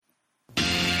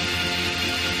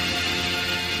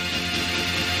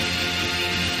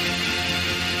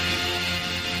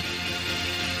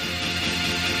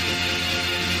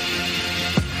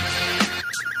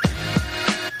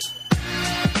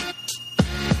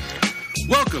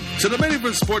Welcome to the Main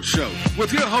Event Sports Show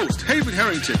with your host, Haven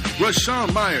Harrington,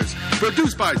 Rashawn Myers,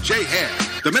 produced by Jay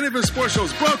Hass. The Main Event Sports Show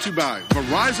is brought to you by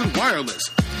Verizon Wireless,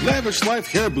 Lavish Life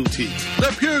Hair Boutique,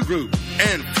 The Peer Group,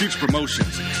 and Future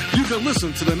Promotions. You can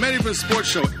listen to the Main Event Sports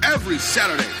Show every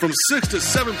Saturday from 6 to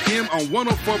 7 p.m. on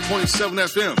 104.7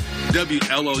 FM,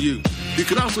 WLOU. You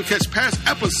can also catch past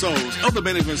episodes of the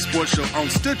Main Event Sports Show on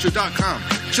Stitcher.com.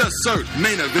 Just search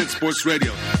Main Event Sports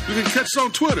Radio. You can catch us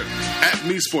on Twitter at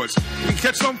MeSports. You can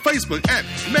catch us on Facebook at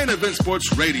Main Event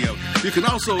Sports Radio. You can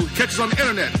also catch us on the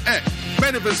internet at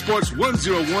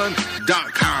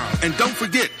MainEventSports101.com. And don't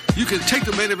forget, you can take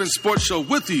the Main Event Sports Show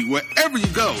with you wherever you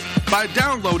go by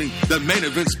downloading the Main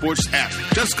Event Sports app.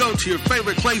 Just go to your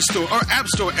favorite Play Store or App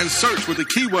Store and search for the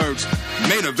keywords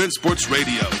Main Event Sports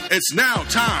Radio. It's now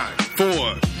time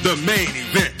for the main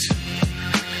event.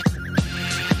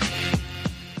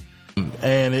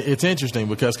 And it's interesting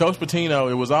because Coach Pitino,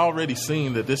 it was already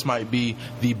seen that this might be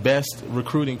the best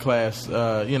recruiting class,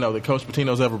 that Coach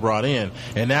Pitino's ever brought in.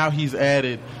 And now he's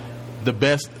added the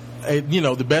best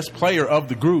player of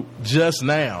the group just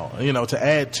now, to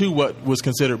add to what was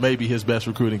considered maybe his best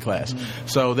recruiting class. Mm-hmm.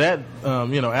 So that,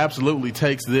 absolutely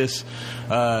takes this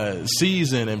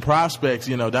season and prospects.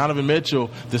 Donovan Mitchell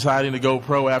deciding to go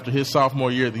pro after his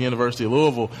sophomore year at the University of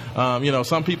Louisville.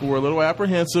 Some people were a little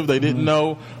apprehensive. They didn't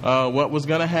know what was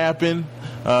going to happen,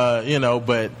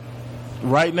 but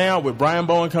right now, with Brian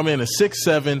Bowen coming in at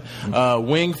 6'7",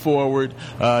 wing forward,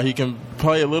 he can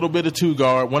play a little bit of two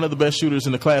guard, one of the best shooters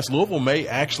in the class. Louisville may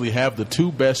actually have the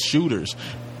two best shooters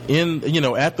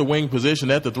at the wing position,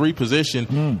 at the three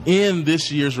position in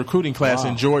this year's recruiting class.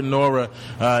 In Jordan Nora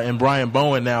and Brian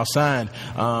Bowen now signed.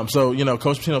 Coach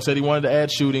Pitino said he wanted to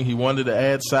add shooting, he wanted to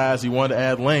add size, he wanted to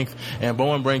add length, and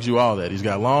Bowen brings you all that. He's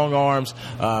got long arms,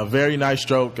 very nice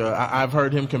stroke. I've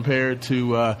heard him compared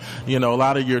to a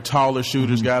lot of your taller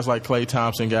shooters, guys like Klay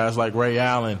Thompson, guys like Ray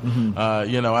Allen.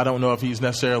 I don't know if he's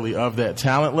necessarily of that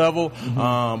talent level,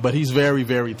 but he's very,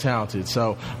 very talented.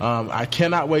 So I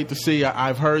cannot wait to see.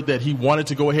 I've heard that he wanted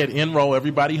to go ahead and enroll.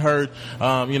 Everybody heard,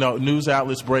 news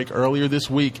outlets break earlier this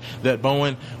week that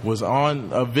Bowen was on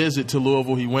a visit to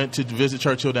Louisville. He went to visit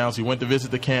Churchill Downs. He went to visit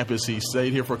the campus. He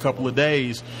stayed here for a couple of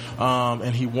days,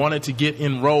 and he wanted to get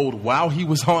enrolled while he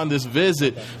was on this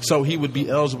visit so he would be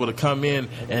eligible to come in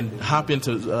and hop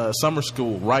into summer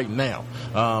school right now.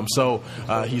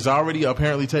 He's already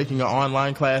apparently taking an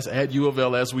online class at U of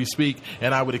L as we speak,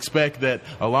 and I would expect that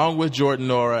along with Jordan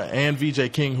Nora and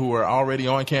VJ King, who are already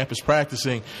on campus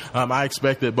practicing, I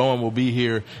expect that Bowen will be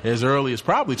here as early as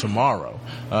probably tomorrow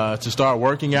to start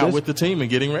working out with the team and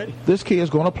getting ready. This kid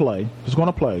is going to play. He's going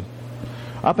to play.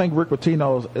 I think Rick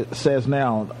Pitino says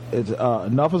now,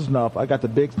 enough is enough. I got the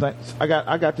big things. I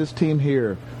got this team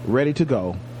here ready to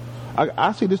go.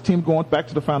 I see this team going back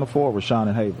to the Final Four with Sean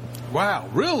and Haven. Wow,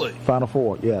 really? Final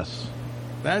Four, yes.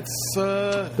 That's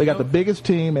they got the biggest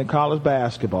team in college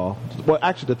basketball. Well,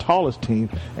 actually, the tallest team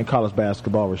in college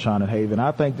basketball with Sean and Haven.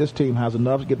 I think this team has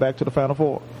enough to get back to the Final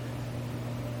Four.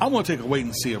 I'm going to take a wait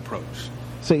and see approach.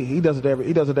 See, he does it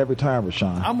every time,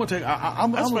 Rashawn. I'm going to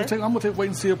take a wait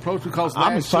and see approach because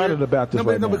I'm excited about this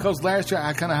right now. Because last year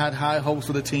I kind of had high hopes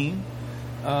for the team.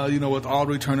 With all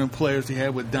the returning players he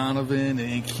had with Donovan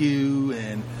and Q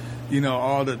and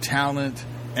all the talent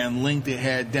and length they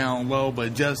had down low,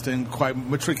 but just didn't quite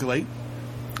matriculate.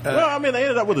 They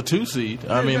ended up with a 2 seed.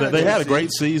 They had a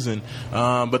great season,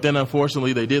 but then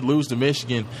unfortunately they did lose to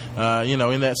Michigan,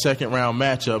 in that second round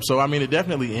matchup. So it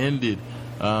definitely ended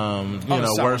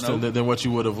worse than what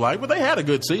you would have liked. But they had a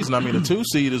good season. The 2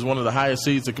 seed is one of the highest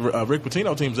seeds that Rick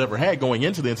Pitino team's ever had going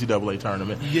into the NCAA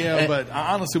tournament. Yeah, but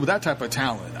honestly, with that type of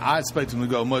talent, I expect them to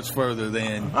go much further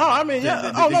than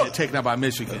get taken out by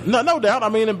Michigan. No doubt.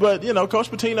 But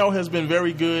Coach Pitino has been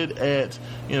very good at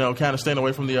kind of staying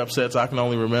away from the upsets. I can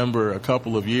only remember a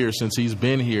couple of years since he's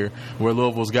been here where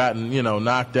Louisville's gotten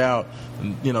knocked out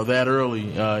that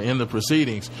early in the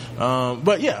proceedings.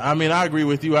 I agree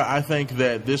with you. I think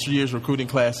that this year's recruiting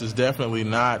class is definitely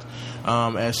not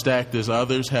as stacked as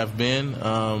others have been.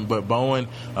 But Bowen,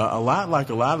 a lot like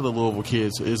a lot of the Louisville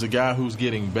kids, is a guy who's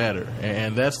getting better.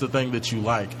 And that's the thing that you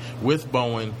like with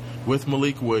Bowen, with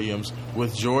Malik Williams,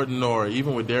 with Jordan Nora,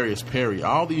 even with Darius Perry.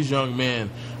 All these young men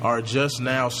are just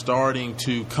now starting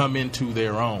to come into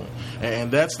their own. And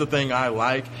that's the thing I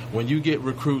like when you get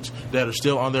recruits that are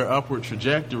still on their upward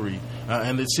trajectory,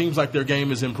 and it seems like their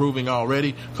game is improving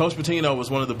already. Coach Pitino was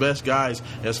one of the best guys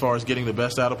as far as getting the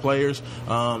best out of players.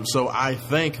 So I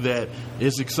think that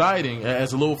it's exciting.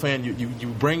 As a Louisville fan, you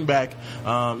bring back,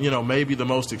 maybe the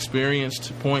most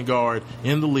experienced point guard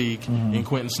in the league in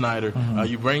Quentin Snyder.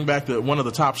 You bring back one of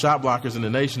the top shot blockers in the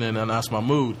nation in Anas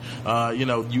Mahmoud.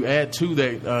 You add to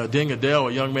that Deng Adele,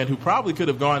 a young man who probably could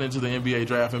have gone into the NBA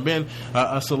draft and been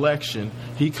a selection.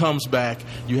 He comes back.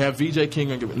 You have VJ King,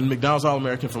 McDonald's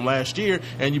All-American from last year,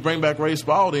 and you bring back Ray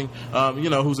Spalding,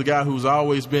 who's a guy who's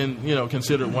always been,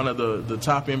 considered one of the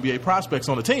top NBA prospects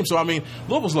on the team. So,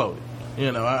 Louisville's loaded.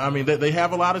 They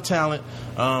have a lot of talent,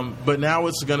 but now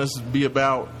it's going to be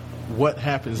about what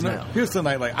happens now. Here's the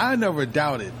thing, I never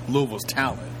doubted Louisville's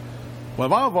talent.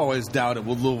 What I've always doubted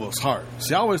was Louisville's heart.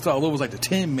 See, I always thought Louisville was like the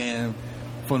Tin Man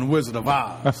from the Wizard of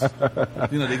Oz.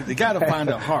 They got to find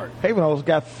their heart. Havenhouse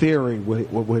got theory with his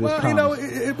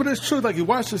comments. But it's true. Like, you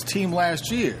watched this team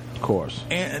last year. Of course.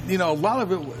 And, a lot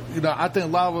of it, I think a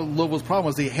lot of Louisville's problem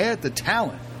was they had the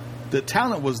talent. The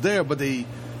talent was there, but it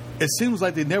seems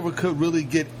like they never could really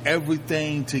get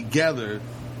everything together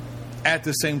at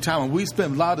the same time. And we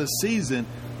spent a lot of the season,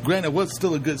 granted it was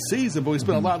still a good season, but we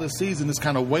spent a lot of the season just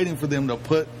kind of waiting for them to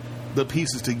put the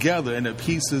pieces together, and the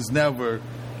pieces never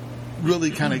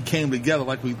really kind of came together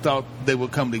like we thought they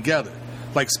would come together.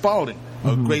 Like Spalding,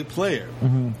 a great player,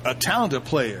 a talented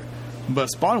player, but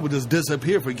Spalding would just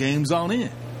disappear for games on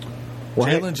end.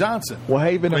 Jalen Johnson. Well,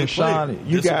 Haven and Rashawn,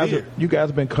 you guys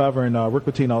have been covering Rick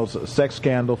Pitino's sex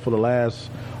scandal for the last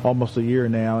almost a year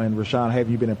now, and Rashawn, have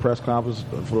you been in press conference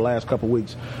for the last couple of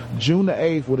weeks? June the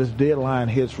 8th, with his deadline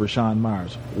hits, Rashawn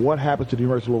Myers. What happens to the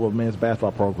University of Louisville men's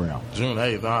basketball program? June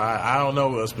 8th. I don't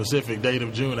know a specific date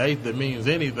of June 8th that means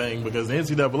anything, because the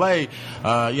NCAA,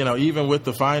 even with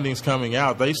the findings coming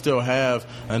out, they still have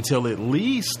until at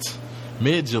least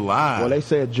mid-July. Well, they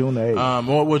said June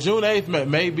 8th. June 8th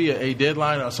may be a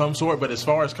deadline of some sort, but as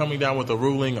far as coming down with a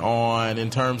ruling in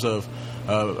terms of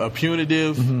a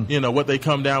punitive, what they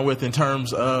come down with in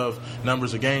terms of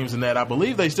numbers of games and that, I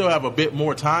believe they still have a bit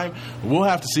more time. We'll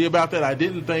have to see about that. I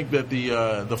didn't think that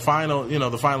the final,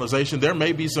 the finalization, there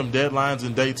may be some deadlines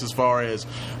and dates as far as,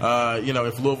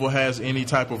 if Louisville has any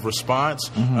type of response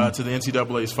to the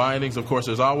NCAA's findings. Of course,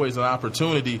 there's always an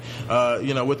opportunity,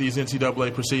 with these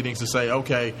NCAA proceedings to say,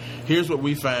 okay, here's what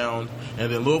we found,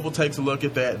 and then Louisville takes a look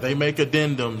at that. They make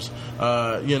addendums,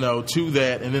 to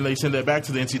that, and then they send that back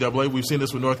to the NCAA. We've seen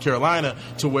this with North Carolina,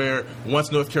 to where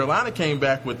once North Carolina came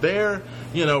back with their,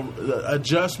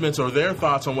 adjustments or their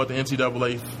thoughts on what the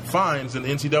NCAA finds, and the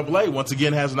NCAA once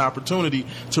again has an opportunity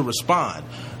to respond.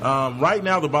 Right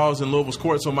now, the ball is in Louisville's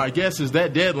court, so my guess is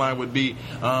that deadline would be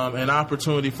an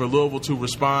opportunity for Louisville to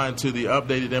respond to the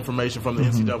updated information from the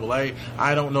NCAA.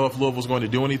 I don't know if Louisville's going to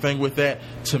do anything with that.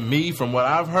 To me, from what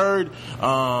I've heard,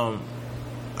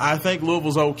 I think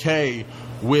Louisville's okay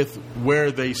with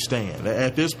where they stand.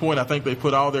 At this point, I think they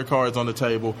put all their cards on the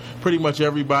table. Pretty much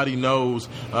everybody knows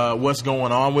what's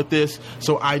going on with this.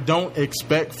 So I don't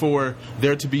expect for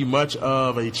there to be much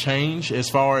of a change as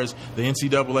far as the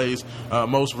NCAA's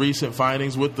most recent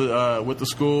findings with the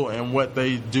school and what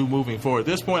they do moving forward. At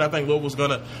this point, I think Louisville's going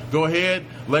to go ahead,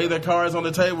 lay their cards on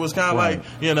the table. It's kind of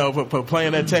like,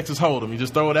 playing that Texas Hold'em. You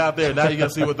just throw it out there. Now you got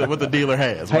to see what the dealer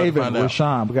has. Haven,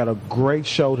 Rashawn, we got a great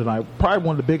show tonight. Probably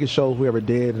one of the biggest shows we ever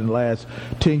did in the last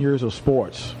 10 years of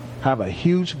sports. Have a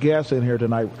huge guest in here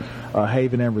tonight,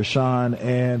 Haven and Rashawn,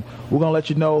 and we're going to let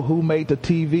you know who made the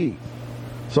TV.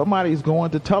 Somebody's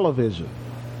going to television.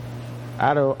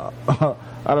 Out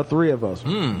of three of us,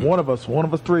 one of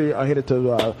us three are headed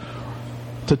to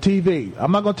TV.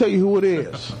 I'm not going to tell you who it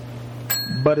is,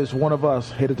 but it's one of us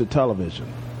headed to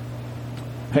television.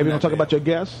 Haven, you want to talk about your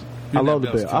guest? I love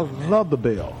the bill. I love the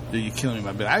bill. Yeah, you're killing me,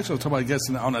 my bill. I actually talk about guests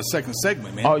on that second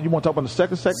segment, man. Oh, you want to talk about the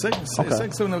second segment? Second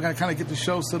segment, we're kind of get the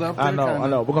show set up there. I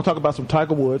know. We're going to talk about some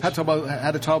Tiger Woods. How to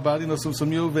talk about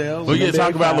some U of L. We're going to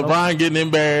talk about LeBron getting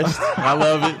embarrassed. I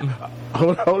love it.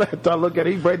 Hold on. Look at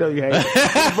it. He's waiting on you, Hank.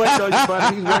 He's waiting on you,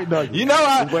 buddy. He's waiting on you.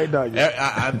 He's waiting on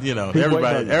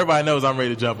you. Everybody knows I'm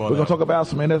ready to jump on. We're going to talk about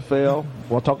some NFL.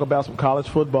 We'll talk about some college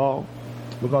football.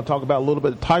 We're going to talk about a little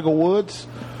bit of Tiger Woods.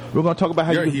 We're going to talk about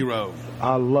how you're a hero.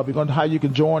 I love you. How you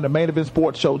can join the Main Event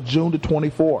Sports Show June the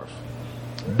 24th.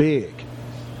 Big.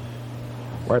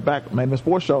 Right back, Main Event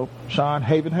Sports Show. Sean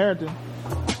Haven Harrington.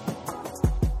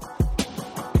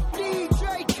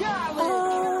 DJ Khaled.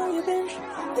 Oh, you've been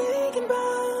thinking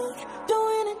about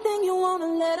doing anything you want to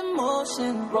let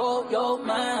emotion roll your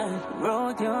mind.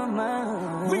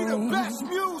 We the best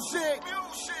music.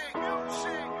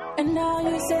 And now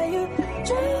you say you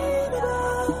dream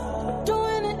about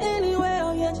doing it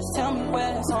anywhere. Yeah, just tell me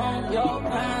what's on your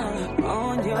mind.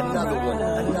 another one,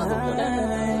 another one.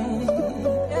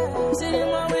 Sit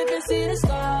in my whip and see the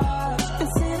stars, and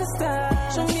see the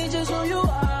stars. Show me just who you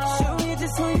are, show me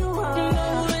just who you are. You know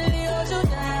who really holds you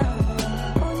down,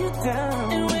 hold you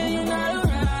down. And when you're not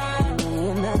around,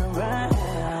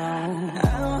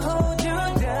 I'll hold you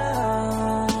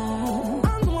down.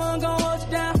 I'm the one gon' hold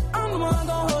you down, I'm the one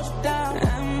gon' hold you down.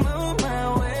 I'm on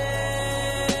my way.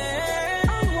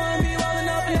 I'm the one be rolling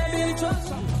up and let me trust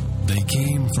you. They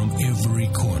came from every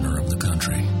corner of the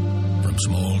country, from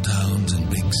small towns and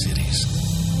big cities.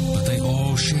 But they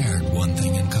all shared one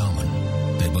thing in common.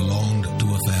 They belonged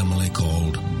to a family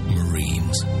called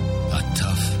Marines, a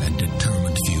tough and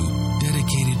determined few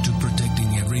dedicated to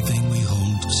protecting everything we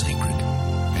hold sacred.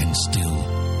 And still,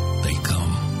 they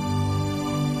come.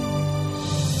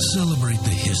 Celebrate the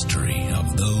history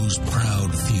of those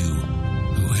proud few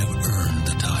who have earned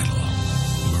the title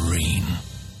Marine.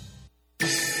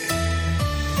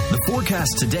 The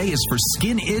forecast today is for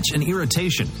skin itch and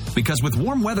irritation because with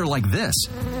warm weather like this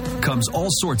comes all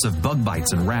sorts of bug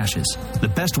bites and rashes. The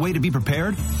best way to be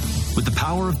prepared? With the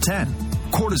power of 10.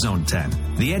 Cortisone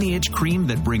 10, the anti-itch cream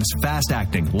that brings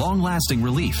fast-acting, long-lasting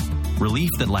relief. Relief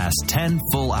that lasts 10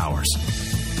 full hours.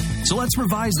 So let's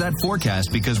revise that forecast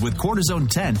because with Cortisone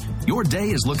 10, your day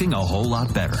is looking a whole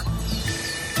lot better.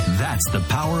 That's the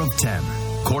power of 10.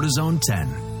 Cortisone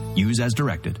 10. Use as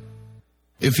directed.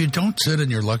 If you don't sit in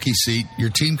your lucky seat, your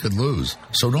team could lose.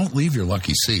 So don't leave your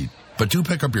lucky seat. But do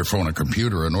pick up your phone or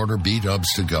computer and order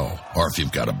B-Dubs to go. Or if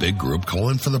you've got a big group, call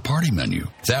in for the party menu.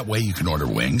 That way you can order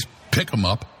wings, pick them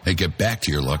up, and get back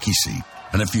to your lucky seat.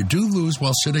 And if you do lose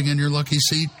while sitting in your lucky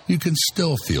seat, you can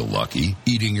still feel lucky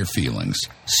eating your feelings.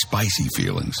 Spicy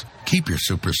feelings. Keep your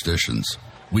superstitions.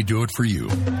 We do it for you.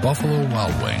 Buffalo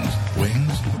Wild Wings.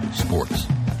 Wings. Sports.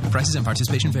 Prices and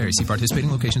participation vary. See participating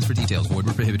locations for details. Void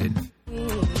where prohibited.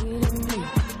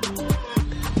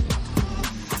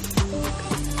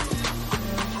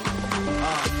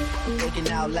 Thinking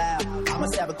out loud, I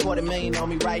must have $250,000 on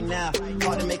me right now.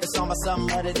 Hard to make a song about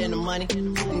something other than the money.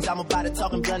 Things I'm about to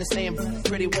talk and blunt and saying,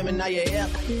 pretty women, are you here?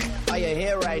 Are you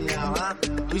here right now, huh?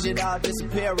 We should all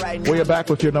disappear right now. We are back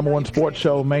with your number one sports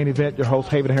show, Main Event. Your host,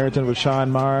 Haven Harrington with Rashawn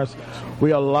Myers.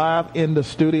 We are live in the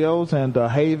studios, and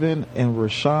Haven and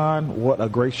Rashawn, what a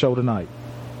great show tonight.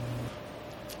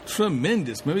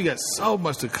 Tremendous, man. We got so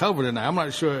much to cover tonight. I'm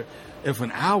not sure if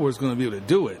an hour is going to be able to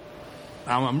do it.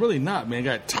 I'm really not, man.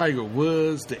 Got Tiger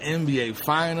Woods, the NBA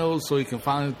Finals, so he can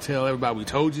finally tell everybody we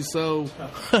told you so.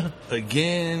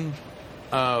 Again,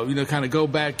 kind of go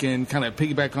back and kind of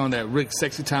piggyback on that Rick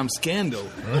Sexy Time scandal.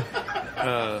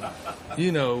 I'm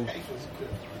going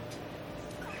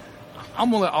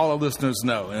to let all our listeners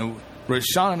know, and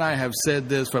Rashawn and I have said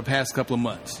this for the past couple of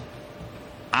months.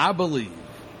 I believe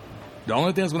the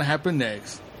only thing that's going to happen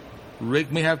next,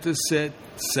 Rick may have to sit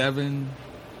 7,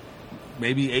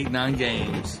 maybe 8, 9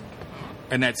 games,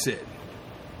 and that's it.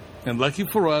 And lucky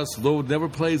for us, Louisville never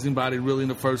plays anybody really in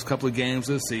the first couple of games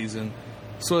of the season,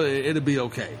 so it'll be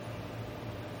okay.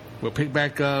 We'll pick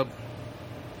back up,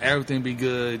 everything be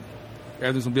good,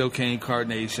 everything's going to be okay in Card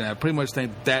Nation. I pretty much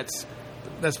think that's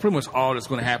pretty much all that's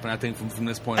going to happen, I think, from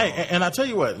this point on. And I tell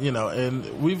you what,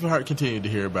 and we've continued to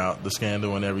hear about the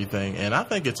scandal and everything, and I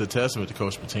think it's a testament to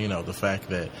Coach Pitino, the fact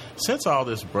that since all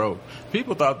this broke,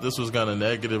 people thought this was going to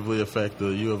negatively affect the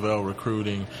U of L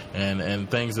recruiting and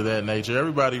things of that nature.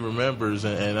 Everybody remembers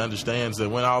and understands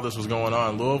that when all this was going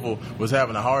on, Louisville was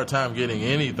having a hard time getting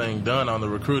anything done on the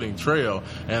recruiting trail,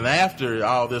 and after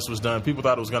all this was done, people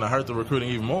thought it was going to hurt the recruiting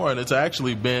even more, and it's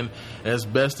actually been as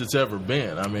best it's ever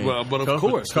been. I mean, well, but of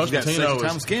course. Coach Pitino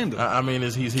is scandal. I mean,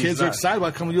 he's kids are excited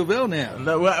about coming to U of L now.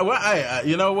 No,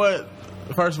 you know what?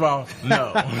 First of all,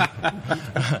 no.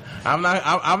 I'm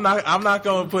not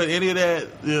going to put any of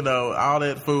that, all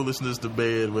that foolishness to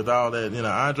bed with all that.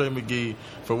 Andre McGee,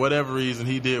 for whatever reason,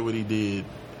 he did what he did.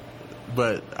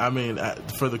 But, I mean,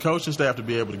 for the coaching staff to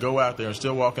be able to go out there and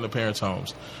still walk into parents'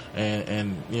 homes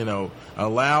and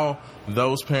allow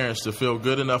those parents to feel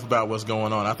good enough about what's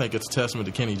going on, I think it's a testament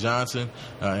to Kenny Johnson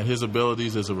and his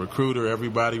abilities as a recruiter.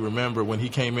 Everybody remember when he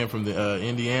came in from the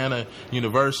Indiana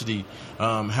University,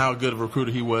 how good of a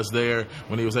recruiter he was there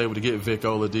when he was able to get Vic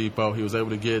Oladipo. He was able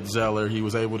to get Zeller. He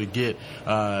was able to get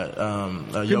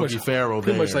Yogi Ferrell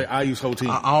there. Pretty much like IU's whole team.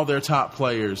 All their top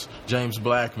players, James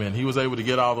Blackman. He was able to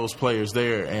get all those players players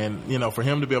there. And, for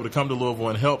him to be able to come to Louisville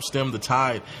and help stem the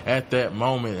tide at that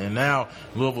moment. And now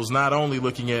Louisville's not only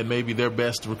looking at maybe their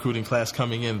best recruiting class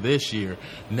coming in this year,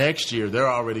 next year they're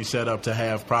already set up to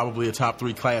have probably a top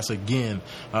 3 class again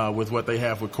with what they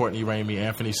have with Courtney Ramey,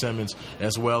 Anthony Simmons,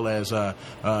 as well as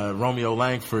Romeo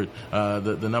Langford,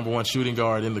 the number 1 shooting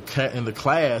guard in the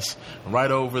class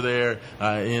right over there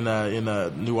in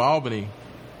New Albany.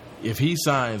 If he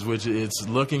signs, which it's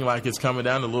looking like it's coming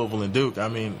down to Louisville and Duke, I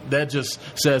mean, that just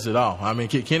says it all. I mean,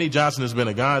 Kenny Johnson has been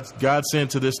a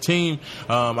godsend to this team.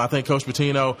 I think Coach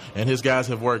Pitino and his guys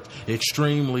have worked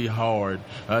extremely hard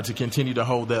to continue to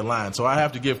hold that line. So I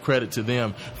have to give credit to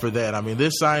them for that. I mean,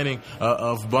 this signing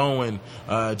of Bowen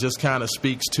just kind of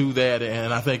speaks to that,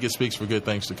 and I think it speaks for good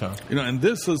things to come. And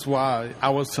this is why I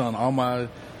was telling all my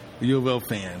U of L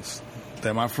fans,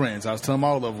 they're my friends, I was telling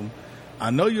all of them, I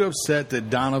know you're upset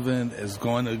that Donovan is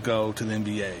going to go to the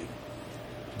NBA,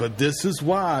 but this is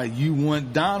why you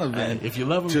want Donovan. If you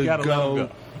love him, you got to let him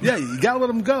go. Yeah, you got to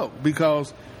let him go,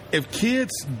 because if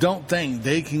kids don't think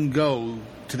they can go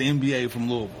to the NBA from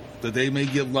Louisville, that they may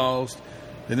get lost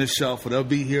in the shuffle, they'll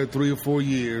be here 3 or 4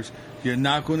 years, you're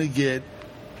not going to get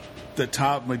the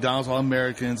top McDonald's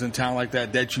All-Americans and talent like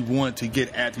that you want to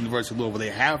get at the University of Louisville. They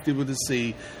have to be able to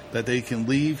see that they can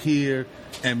leave here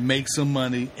and make some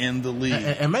money in the league.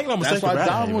 And make no mistake about it. That's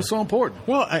why Donovan was so important.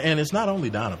 Well, and it's not only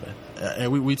Donovan.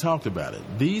 And we talked about it.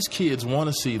 These kids want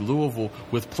to see Louisville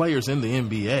with players in the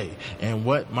NBA. And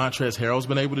what Montrezl Harrell's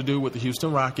been able to do with the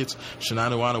Houston Rockets,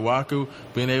 Shinanu Anuaku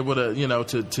being able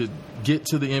to, to get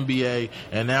to the NBA,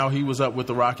 and now he was up with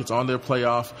the Rockets on their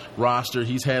playoff roster.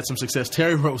 He's had some success.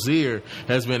 Terry Rozier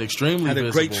has been extremely visible. Had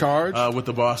a great charge with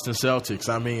the Boston Celtics.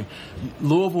 I mean,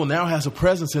 Louisville now has a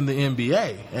presence in the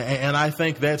NBA, and I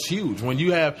think that's huge. When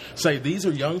you have, say, these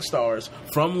are young stars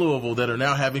from Louisville that are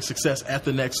now having success at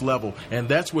the next level, and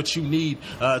that's what you need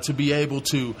to be able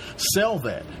to sell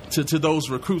that to those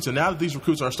recruits. And now that these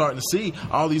recruits are starting to see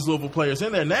all these Louisville players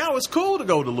in there, now it's cool to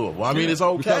go to Louisville. I mean, it's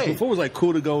okay. Because before it was like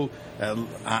cool to go.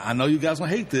 I know you guys gonna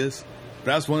hate this, but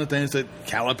that's one of the things that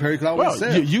Calipari could always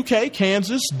say. UK,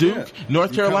 Kansas, Duke,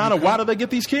 North Carolina. Why do they get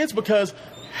these kids? Because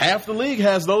half the league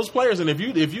has those players, and if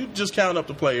you just count up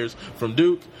the players from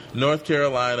Duke, North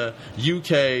Carolina,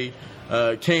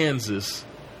 UK, Kansas,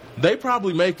 they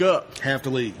probably make up half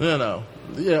the league.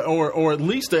 Yeah, or at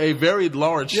least a very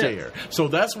large share. So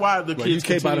that's why the kids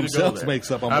UK by themselves makes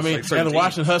up almost like 13. And the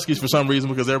Washington Huskies for some reason,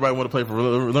 because everybody want to play for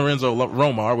Lorenzo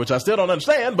Romar, which I still don't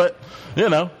understand, but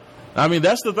I mean,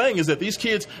 that's the thing, is that these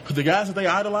kids, the guys that they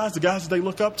idolize, the guys that they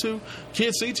look up to,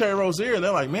 kids see Terry Rozier and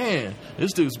they're like, man,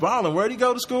 this dude's balling. Where'd he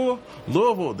go to school?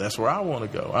 Louisville. That's where I want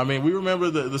to go. I mean, we remember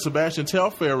the Sebastian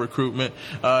Telfair recruitment,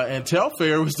 and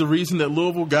Telfair was the reason that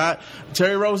Louisville got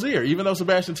Terry Rozier, even though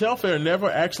Sebastian Telfair never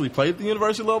actually played at the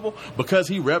University of Louisville, because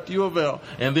he repped U of L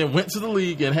and then went to the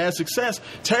league and had success.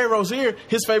 Terry Rozier,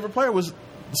 his favorite player was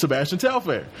Sebastian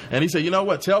Telfair. And he said, you know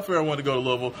what, Telfair wanted to go to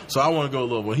Louisville, so I want to go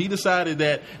to Louisville. He decided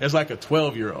that as like a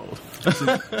 12-year-old.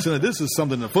 So this is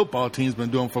something the football team's been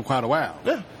doing for quite a while.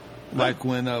 Yeah. Like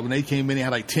when they came in, they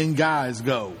had like 10 guys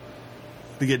go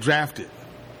to get drafted.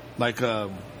 Like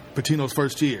Patino's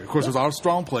first year. Of course, it was all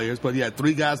strong players, but he had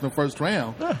 3 guys in the first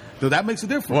round. Yeah. So that makes a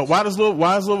difference. Well, why is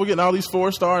Louisville getting all these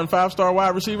 4-star and 5-star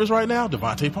wide receivers right now?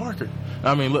 Devontae Parker.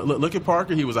 I mean, look at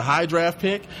Parker. He was a high draft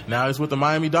pick. Now he's with the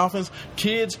Miami Dolphins.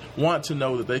 Kids want to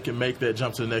know that they can make that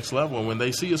jump to the next level. And when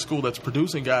they see a school that's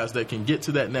producing guys that can get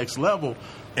to that next level,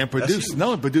 and produce,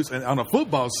 and on the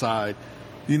football side,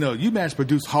 UMass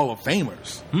produced Hall of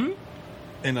Famers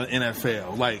in the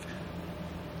NFL. Like,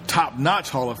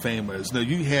 top-notch Hall of Famers.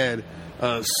 You had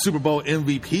Super Bowl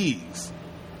MVPs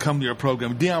come to your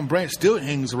program. Deion Branch still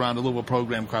hangs around the Louisville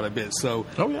program quite a bit. So,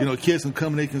 kids can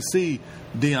come and they can see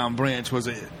Deion Branch was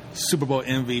a Super Bowl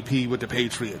MVP with the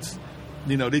Patriots.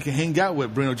 They can hang out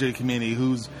with Breno Giacomini,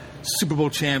 who's Super Bowl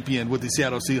champion with the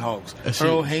Seattle Seahawks.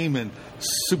 Earl Heyman,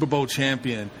 Super Bowl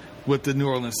champion with the New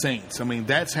Orleans Saints. I mean,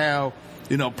 that's how,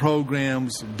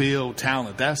 programs build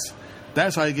talent.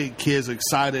 That's how you get kids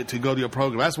excited to go to your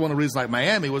program. That's one of the reasons like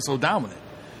Miami was so dominant,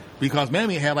 because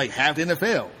Miami had like half the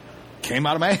NFL came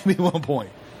out of Miami at one point.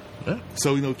 Yeah.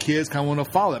 So, kids kind of want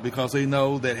to follow it because they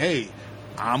know that, hey,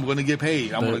 I'm going to get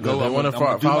paid. I'm going to go. They want to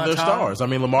follow their stars. I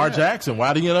mean, Lamar Jackson,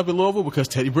 why did he end up in Louisville? Because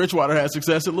Teddy Bridgewater had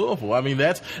success at Louisville. I mean,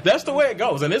 that's the way it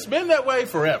goes. And it's been that way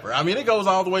forever. I mean, it goes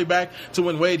all the way back to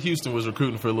when Wade Houston was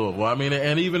recruiting for Louisville. I mean,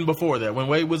 and even before that, when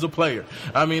Wade was a player.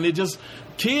 I mean,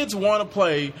 kids want to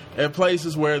play at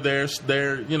places where they're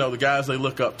the guys they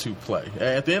look up to play.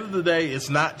 At the end of the day,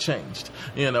 it's not changed.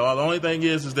 The only thing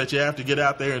is that you have to get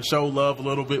out there and show love a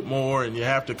little bit more, and you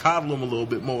have to coddle them a little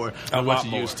bit more than what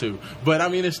you used to. But I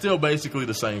mean, it's still basically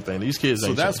the same thing. These kids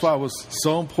ain't that's changed. why it was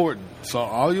so important. So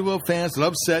all you little fans that are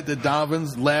upset that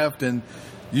Donovan's left and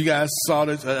you guys saw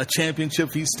a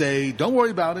championship he stayed, don't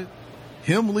worry about it.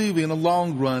 Him leaving in the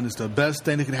long run is the best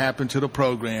thing that can happen to the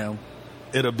program.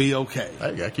 It'll be okay.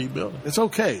 Hey, you got to keep building. It's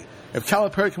okay. If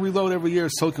Calipari can reload every year,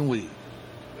 so can we.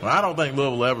 Well, I don't think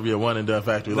Louisville will ever be a one-and-done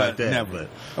factory like that. Never.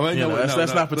 But,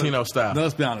 that's not Pitino style. No,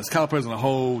 let's be honest. Calipari's on a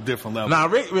whole different level. Now,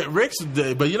 Rick's,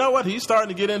 but you know what? He's starting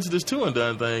to get into this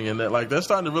two-and-done thing, and that's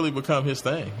starting to really become his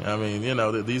thing. I mean,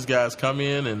 that these guys come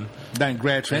in and then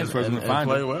grad transfers and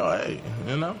play well. Hey,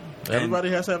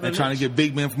 everybody has to have. They're trying to get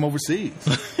big men from overseas.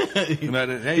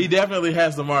 He definitely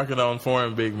has the market on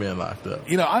foreign big men locked up.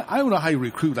 I don't know how you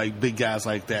recruit big guys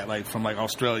like that, from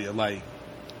Australia.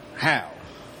 How?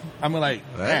 I mean,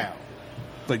 how?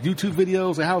 YouTube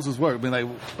videos? How does this work? I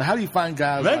mean, how do you find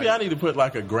guys? Maybe I need to put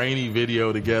a grainy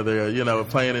video together,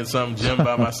 playing in some gym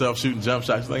by myself, shooting jump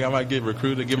shots. I might get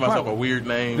recruited, give myself a weird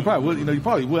name. You probably would. You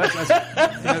probably would.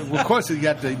 Of course, you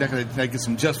got to get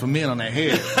some Just for Men on that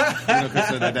head.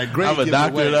 That grade I'm a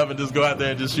doctor it up and just go out there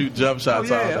and just shoot jump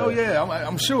shots. Oh yeah.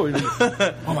 I'm sure.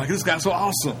 Oh my God, this guy's so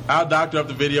awesome. I'll doctor up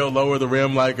the video, lower the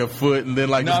rim a foot, and then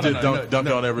dunk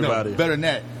on everybody. No, better than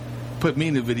that. Put me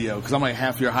in the video because I'm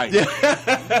half your height.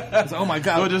 Oh my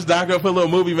God! We'll just doctor up, put a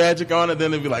little movie magic on it, then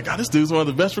they'll be like, "God, this dude's one of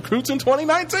the best recruits in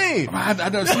 2019." I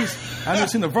never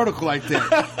seen the vertical like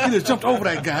that. He just jumped over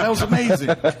that guy. That was amazing.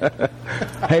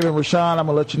 Haven Rashawn, I'm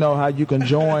gonna let you know how you can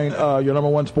join your number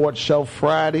one sports show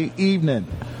Friday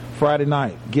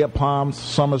night. Get Palms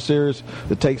Summer Series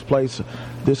that takes place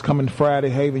this coming Friday.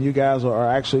 Haven, you guys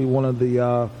are actually one of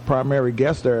the primary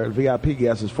guests there, VIP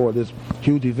guests for this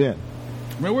huge event.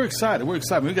 Man, we're excited. We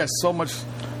got so much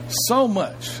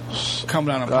coming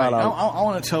down the pipe. I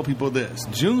want to tell people this.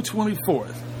 June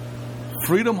 24th,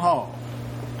 Freedom Hall,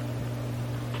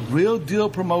 Real Deal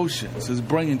Promotions is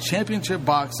bringing championship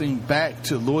boxing back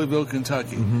to Louisville,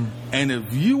 Kentucky. Mm-hmm. And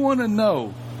if you want to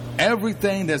know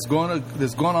everything that's going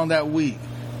on that week,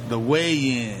 the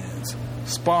weigh-ins,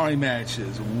 sparring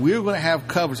matches, we're going to have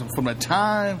coverage from the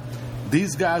time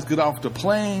these guys get off the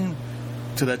plane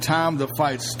to the time the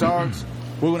fight starts. Mm-hmm.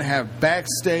 We're going to have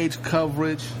backstage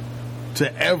coverage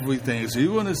to everything. So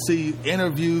you're going to see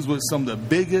interviews with some of the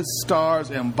biggest stars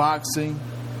in boxing,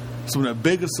 some of the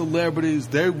biggest celebrities.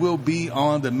 They will be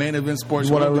on the Main Event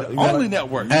Sports only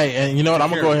network. Hey, and you know what?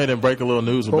 I'm going to go ahead and break a little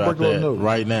news about that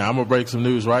right now. I'm going to break some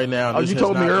news right now. You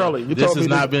told me early. This has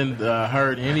not been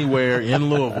heard anywhere in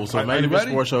Louisville. So Main Event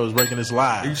Sports Show is breaking this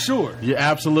live. Are you sure? Yeah,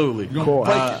 absolutely.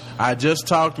 I just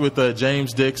talked with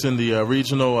James Dixon, the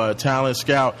regional talent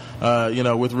scout,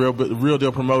 with Real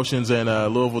Deal Promotions and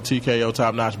Louisville TKO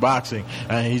Top Notch Boxing.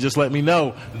 And he just let me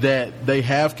know that they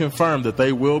have confirmed that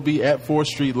they will be at 4th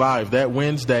Street Live that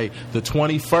Wednesday, the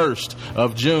 21st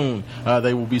of June.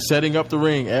 They will be setting up the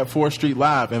ring at 4th Street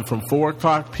Live, and from 4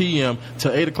 o'clock p.m.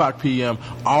 to 8 o'clock p.m.,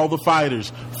 all the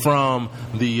fighters from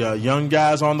the young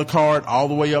guys on the card all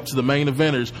the way up to the main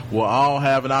eventers will all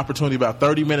have an opportunity, about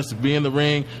 30 minutes, to be in the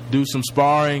ring, do some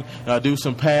sparring, do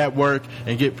some pad work,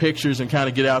 and get pictures and kind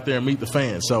of get out there and meet the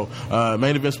fans. So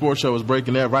Main Event Sports Show is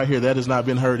breaking that right here. That has not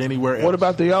been heard anywhere else. What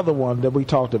about the other one that we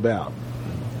talked about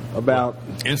the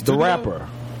rapper?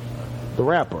 The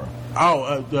rapper.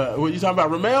 Oh, what you talking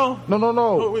about? Ramel?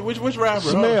 No. Which rapper?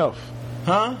 Smith.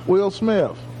 Huh? Will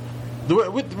Smith.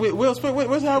 Will Smith.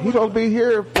 What's happening? He's supposed to be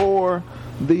here for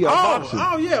the boxing.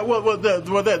 Oh yeah.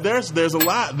 There's a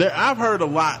lot. I've heard a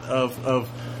lot of.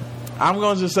 I'm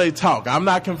going to just say talk. I'm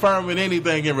not confirming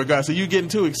anything in regards. So you're getting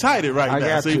too excited right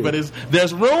now. But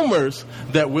there's rumors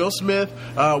that Will Smith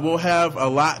will have a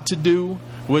lot to do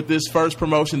with this first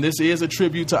promotion. This is a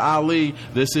tribute to Ali.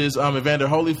 This is Evander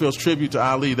Holyfield's tribute to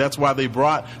Ali. That's why they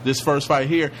brought this first fight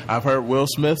here. I've heard Will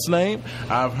Smith's name.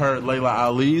 I've heard Layla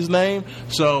Ali's name.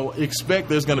 So expect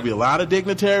there's going to be a lot of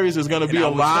dignitaries. There's going to be a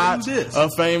lot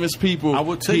of famous people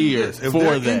here if for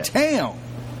they're that. In town,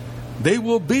 they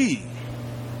will be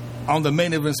on the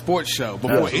Main Event Sports Show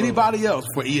before anybody else,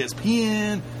 for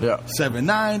ESPN,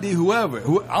 790, whoever.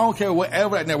 I don't care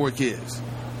whatever that network is.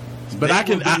 But I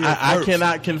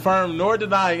cannot confirm nor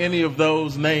deny any of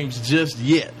those names just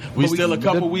yet. We're still a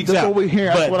couple weeks out. That's what we're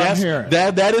hearing. That's what I'm hearing.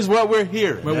 That is what we're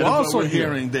hearing. But we're also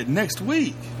hearing that next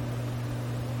week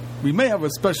we may have a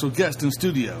special guest in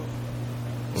studio.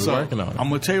 We're working on it. I'm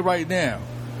going to tell you right now,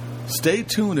 stay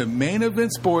tuned to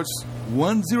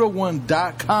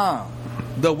MainEventSports101.com,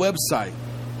 the website.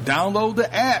 Download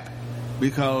the app.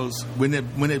 because when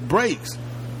it breaks,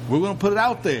 we're going to put it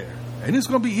out there, and it's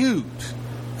going to be huge.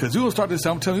 Because you'll start to see,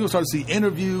 I'm telling you, you'll start to see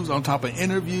interviews on top of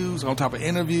interviews on top of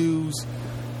interviews.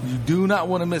 You do not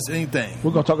want to miss anything.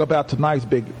 We're going to talk about tonight's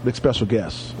big special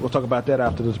guest. We'll talk about that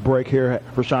after this break here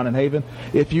at Rashawn and Haven.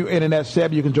 If you internet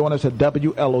savvy, you can join us at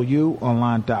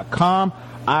WLOUonline.com,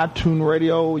 iTunes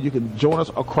Radio. You can join us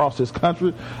across this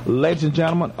country. Ladies and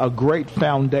gentlemen, a great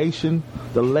foundation.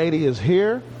 The lady is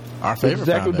here. Our favorite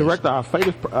Executive foundation. Director, our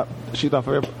favorite. She's our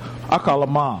favorite. I call her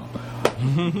Mom.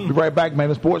 Be right back,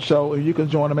 Maven Sports Show. You can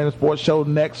join the Maven Sports Show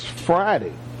next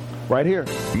Friday. Right here.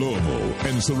 Louisville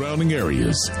and surrounding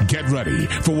areas, get ready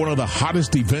for one of the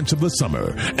hottest events of the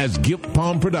summer as Gift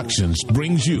Palm Productions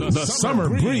brings you the Summer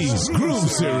Breeze Groove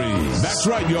Series. That's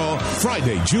right, y'all.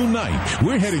 Friday, June 9th,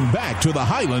 we're heading back to the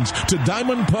Highlands to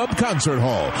Diamond Pub Concert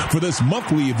Hall for this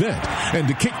monthly event. And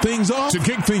to kick things off,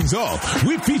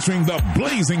 we're featuring the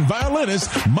blazing violinist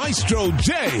Maestro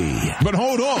J. But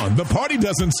hold on, the party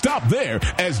doesn't stop there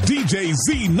as DJ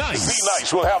Z Nice. Z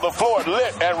Nice will have the floor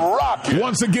lit and rocking.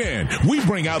 Once again, we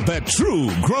bring out that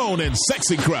true, grown, and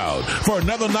sexy crowd for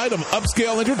another night of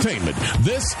upscale entertainment.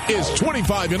 This is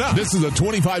 25 and up. This is a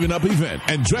 25 and up event,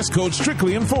 and dress code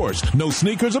strictly enforced. No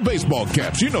sneakers or baseball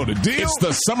caps. You know the deal. It's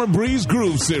the Summer Breeze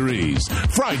Groove Series.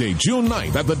 Friday, June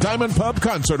 9th at the Diamond Pub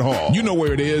Concert Hall. You know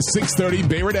where it is, 630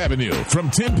 Barrett Avenue.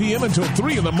 From 10 p.m. until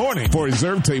 3 in the morning. For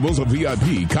reserved tables or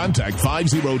VIP, contact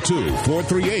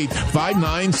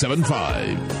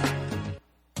 502-438-5975.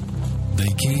 They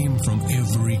came from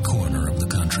every corner of the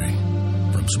country,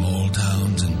 from small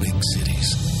towns and big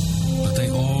cities. But they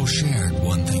all shared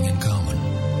one thing in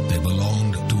common. They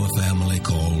belonged to a family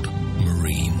called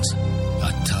Marines,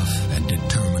 a tough and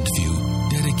determined few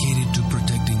dedicated to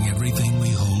protecting everything we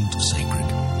hold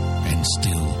sacred. And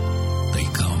still, they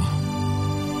come.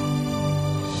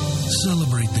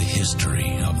 Celebrate the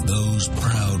history of those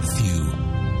proud few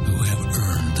who have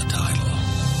earned the title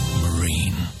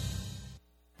Marine.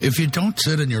 If you don't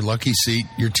sit in your lucky seat,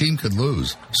 your team could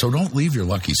lose. So don't leave your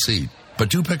lucky seat.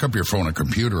 But do pick up your phone or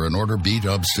computer and order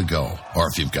B-Dubs to go. Or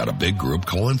if you've got a big group,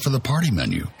 call in for the party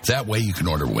menu. That way you can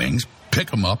order wings, pick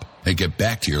them up, and get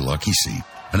back to your lucky seat.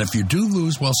 And if you do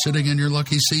lose while sitting in your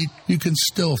lucky seat, you can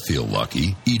still feel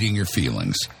lucky eating your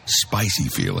feelings. Spicy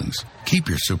feelings. Keep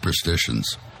your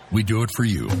superstitions. We do it for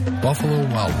you. Buffalo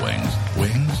Wild Wings.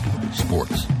 Wings.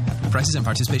 Sports. Prices and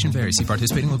participation vary. See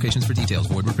participating locations for details.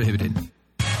 Void where prohibited.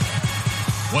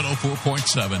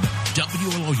 104.7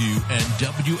 WLOU and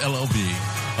WLLB,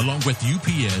 along with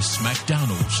UPS,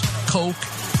 McDonald's, Coke,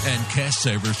 and Cash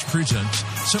Savers presents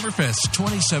Summerfest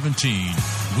 2017.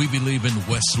 We believe in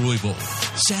West Louisville.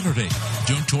 Saturday,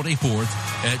 June 24th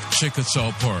at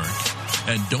Chickasaw Park.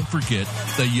 And don't forget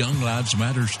the Young Lives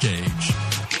Matter stage.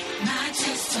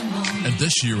 And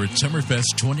this year at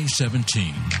Summerfest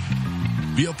 2017.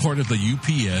 Be a part of the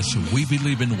UPS We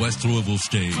Believe in West Louisville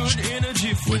stage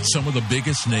with some of the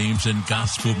biggest names in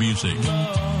gospel music,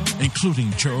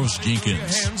 including Charles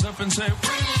Jenkins.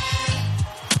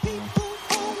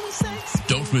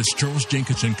 Don't miss Charles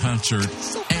Jenkins in concert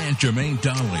and Jermaine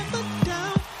Donnelly.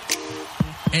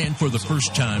 And for the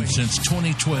first time since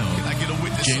 2012,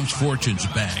 James Fortune's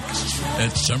back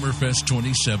at Summerfest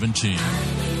 2017.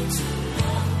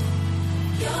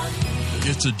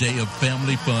 It's a day of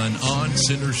family fun on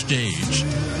center stage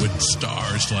with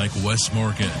stars like Wes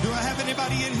Morgan. Do I have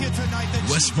anybody in here tonight that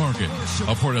Wes Morgan,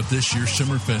 a part of this year's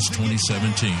Summerfest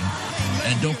 2017.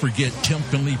 And don't forget, Tim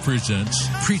Finley presents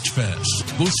Preach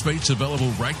Fest. Booth space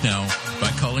available right now by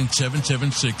calling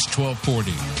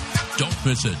 776-1240. Don't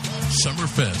miss it.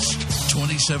 Summerfest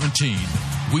 2017.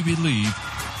 We believe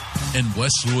in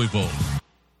West Louisville.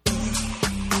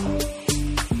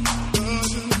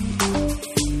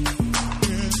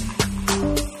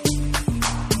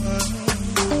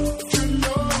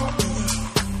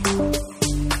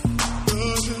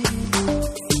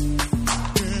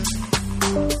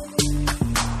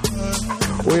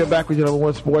 We're back with you on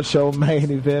One Sports Show main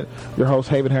event. Your host,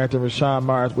 Haven Harrington, Rashawn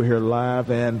Myers. We're here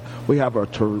live, and we have a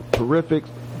terrific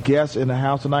guest in the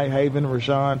house tonight, Haven,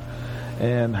 Rashawn.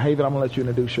 And Haven, I'm going to let you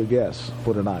introduce your guest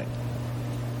for tonight.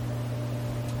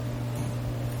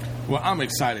 Well, I'm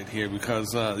excited here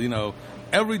because,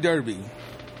 every derby,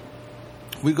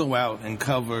 we go out and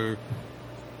cover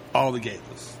all the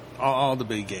galas, all the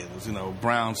big galas,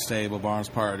 Brown Stable, Barnes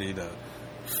Party, the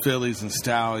Fillies and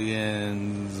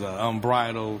Stallions,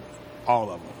 Unbridled,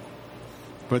 all of them.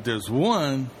 But there's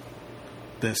one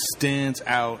that stands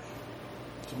out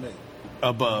to me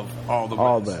above all the rest.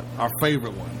 All that. Our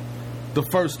favorite one. The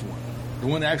first one. The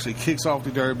one that actually kicks off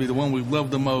the derby, the one we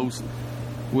love the most,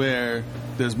 where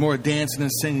there's more dancing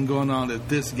and singing going on at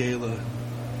this gala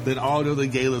that all the other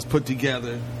galas put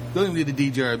together. Don't even need a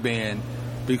DJ or a band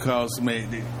because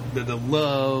the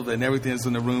love and everything that's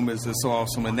in the room is so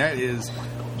awesome, and that is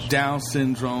Down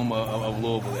syndrome of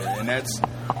Louisville,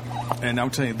 and I'm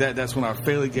telling you that's one of our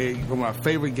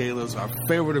favorite galas, our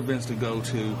favorite events to go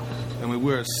to. I mean,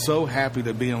 we're so happy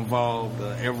to be involved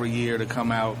every year to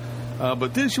come out,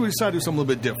 but this year we decided to do something a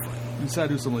little bit different.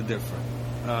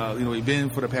 We've been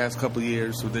for the past couple of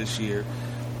years, so this year.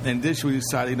 And this year we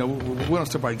decided, we're going to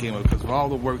step our game up because of all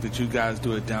the work that you guys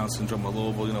do at Down Syndrome of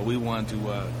Louisville, we wanted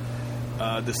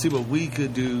to see what we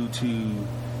could do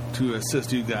to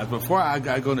assist you guys. Before I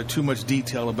go into too much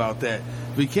detail about that,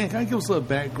 if you can you give us a little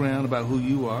background about who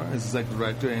you are as executive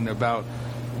director and about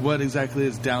what exactly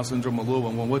is Down Syndrome of Louisville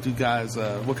and what do you guys,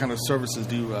 what kind of services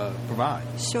do you provide?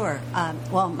 Sure.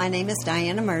 Well, my name is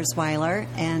Diana Mersweiler,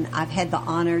 and I've had the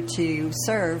honor to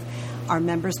serve our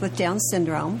members with Down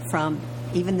syndrome from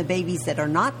even the babies that are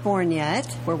not born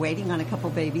yet. We're waiting on a couple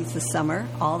babies this summer,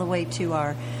 all the way to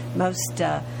our most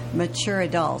mature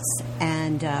adults.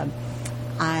 And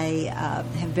I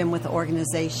have been with the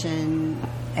organization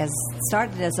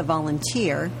started as a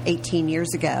volunteer 18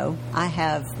 years ago. I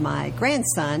have my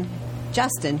grandson,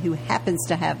 Justin, who happens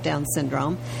to have Down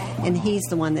syndrome, and he's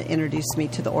the one that introduced me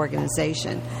to the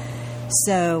organization.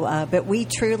 So, but we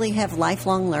truly have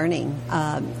lifelong learning.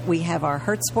 We have our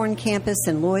Hertzborn campus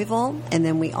in Louisville, and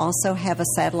then we also have a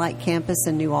satellite campus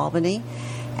in New Albany.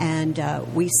 And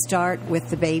we start with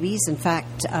the babies. In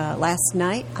fact, last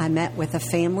night I met with a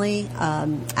family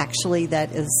actually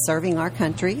that is serving our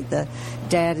country. The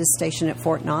dad is stationed at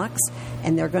Fort Knox,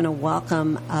 and they're going to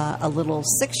welcome a little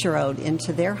 6-year-old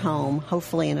into their home,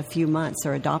 hopefully in a few months.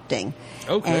 They're adopting.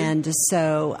 Okay. And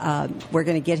so we're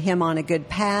going to get him on a good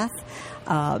path.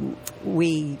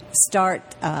 We start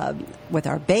with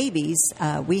our babies.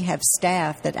 We have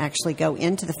staff that actually go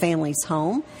into the family's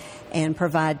home and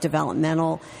provide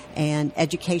developmental and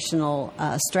educational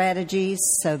strategies.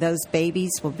 So those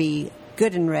babies will be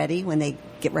good and ready when they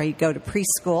get ready to go to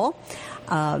preschool.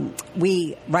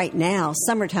 Right now,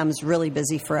 summertime is really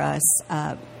busy for us.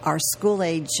 Our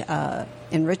school-age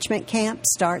enrichment camp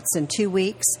starts in 2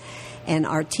 weeks, and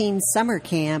our teen summer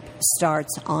camp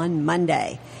starts on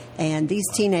Monday. And these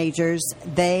teenagers,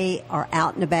 they are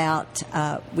out and about.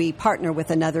 We partner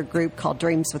with another group called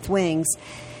Dreams with Wings.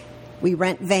 We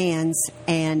rent vans,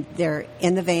 and they're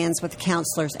in the vans with the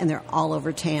counselors, and they're all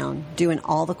over town doing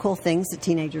all the cool things that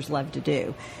teenagers love to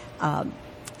do.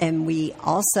 And we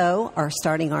also are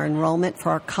starting our enrollment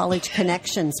for our College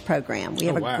Connections program. We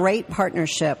have a great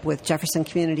partnership with Jefferson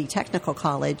Community Technical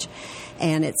College,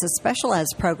 and it's a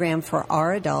specialized program for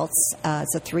our adults.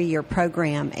 It's a 3-year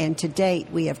program, and to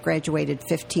date we have graduated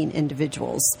 15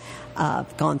 individuals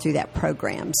gone through that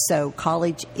program. So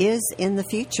college is in the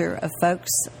future of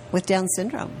folks with Down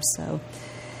syndrome. So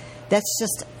that's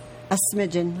just a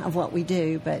smidgen of what we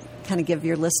do, but kind of give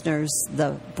your listeners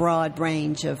the broad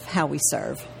range of how we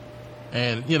serve.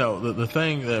 And, the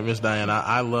thing that, Miss Diane,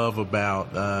 I love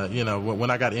about, when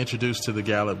I got introduced to the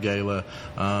Gallup Gala,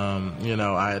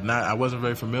 I wasn't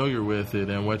very familiar with it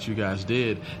and what you guys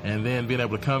did. And then being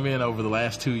able to come in over the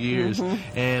last 2 years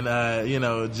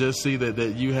and, just see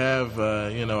that you have,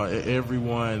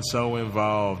 everyone so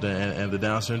involved and the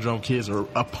Down syndrome kids are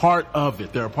a part of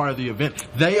it. They're a part of the event.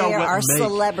 They are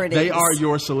celebrities. They are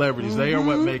your celebrities. They are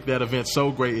what make that event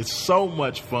so great. It's so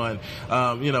much fun.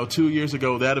 2 years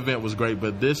ago, that event was great,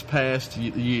 but this past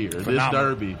year, this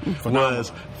Derby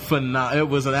was phenomenal. It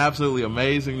was an absolutely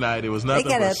amazing night. It was nothing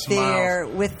but smiles. They got up there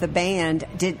with the band.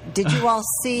 Did you all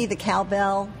see the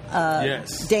cowbell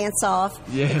dance off?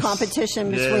 Yes. The competition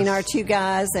between our two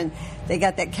guys, and they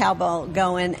got that cowbell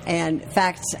going. And in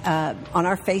fact, on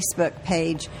our Facebook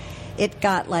page, it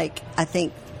got I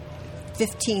think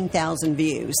 15,000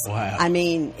 views. Wow. I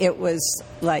mean, it was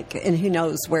and who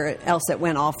knows where else it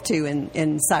went off to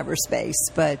in cyberspace.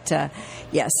 But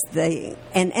yes,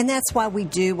 and that's why we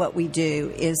do what we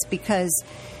do, is because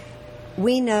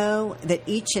we know that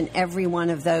each and every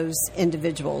one of those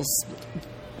individuals,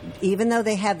 even though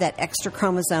they have that extra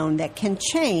chromosome that can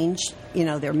change,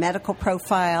 their medical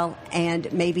profile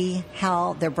and maybe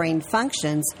how their brain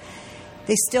functions,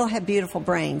 they still have beautiful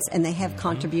brains, and they have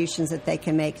contributions that they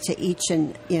can make to each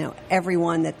and every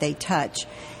one that they touch.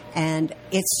 And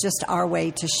it's just our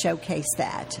way to showcase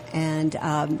that. And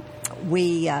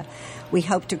we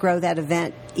hope to grow that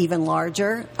event even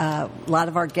larger. A lot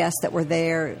of our guests that were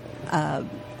there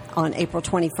on April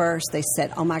 21st, they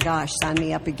said, "Oh my gosh, sign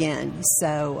me up again."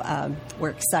 So we're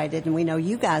excited, and we know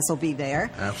you guys will be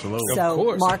there. Absolutely.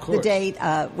 So mark the date.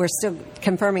 We're still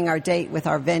confirming our date with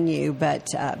our venue, but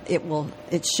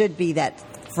it should be that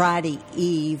Friday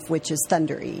Eve, which is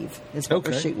Thunder Eve, is what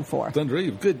we're shooting for. Thunder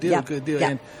Eve, good deal, Yeah. good deal. Yeah.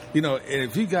 And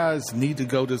if you guys need to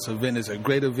go to this event, it's a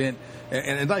great event.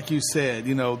 And like you said,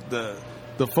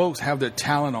 the folks have their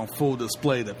talent on full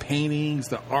display. The paintings,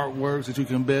 the artworks that you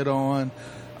can bid on,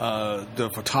 the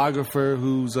photographer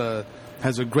who's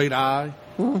has a great eye.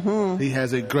 Mm-hmm. He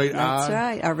has a great eye. That's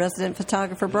right. Our resident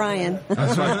photographer, Brian.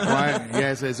 That's right, Brian.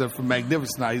 Yes, it's a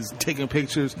magnificent eye. He's taking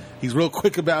pictures. He's real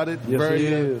quick about it. Yes, he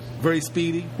is. Very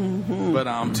speedy. Mm-hmm. But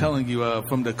I'm telling you,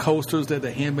 from the coasters,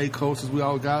 the handmade coasters we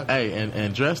all got. Hey,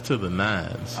 and dressed to the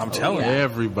nines. I'm telling you,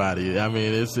 everybody. I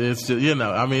mean, it's just,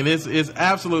 it's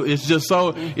absolute. It's just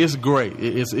so. It's great.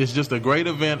 It's just a great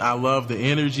event. I love the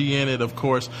energy in it. Of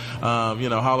course,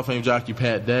 Hall of Fame jockey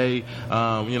Pat Day,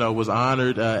 was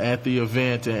honored at the event.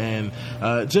 And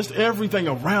just everything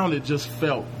around it just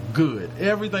felt good.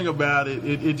 Everything about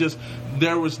it just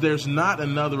there's not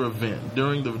another event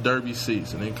during the Derby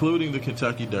season, including the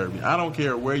Kentucky Derby. I don't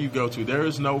care where you go to. There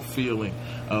is no feeling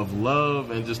of love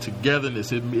and just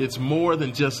togetherness. It's more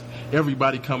than just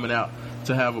everybody coming out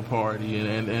to have a party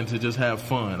and to just have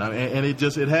fun. And it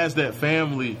has that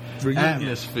family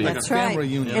atmosphere. That's like a right. family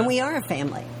reunion. And we are a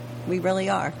family. We really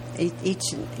are.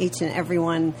 Each and every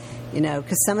one,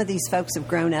 because some of these folks have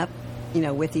grown up,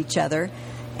 with each other,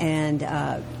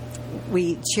 and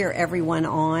we cheer everyone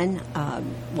on.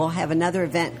 We'll have another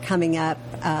event coming up,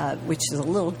 which is a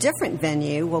little different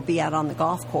venue. We'll be out on the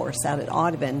golf course out at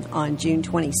Audubon on June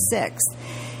 26th.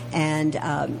 And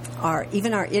our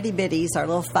itty bitties, our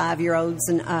little 5-year-olds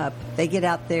and up, they get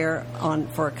out there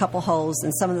for a couple holes,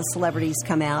 and some of the celebrities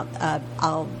come out.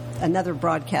 Another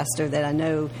broadcaster that I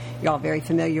know you're all very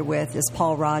familiar with is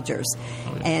Paul Rogers,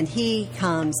 and he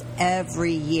comes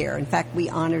every year. In fact, we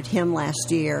honored him last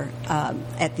year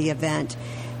at the event,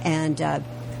 and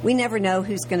we never know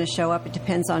who's going to show up. It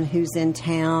depends on who's in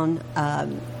town.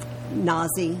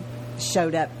 Nazi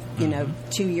showed up,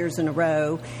 2 years in a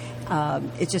row.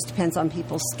 It just depends on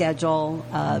people's schedule.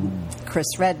 Chris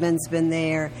Redmond's been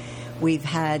there. We've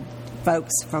had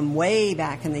folks from way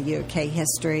back in the UK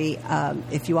history.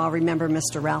 If you all remember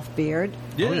Mr. Ralph Beard.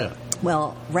 Yeah.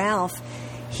 Well, Ralph,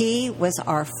 he was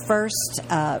our first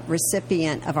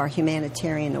recipient of our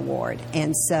humanitarian award.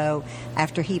 And so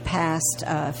after he passed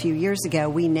a few years ago,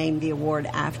 we named the award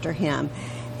after him.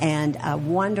 And a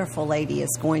wonderful lady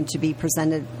is going to be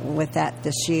presented with that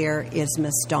this year is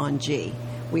Miss Dawn G.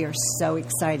 We are so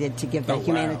excited to give the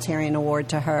humanitarian award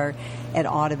to her at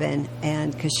Audubon,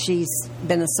 and because she's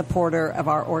been a supporter of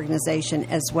our organization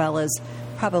as well as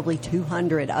probably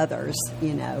 200 others.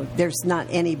 There's not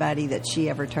anybody that she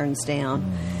ever turns down.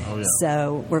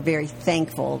 So we're very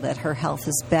thankful that her health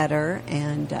is better,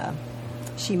 and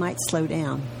she might slow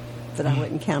down, but I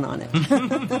wouldn't count on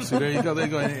it. So there you go.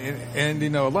 And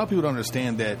a lot of people don't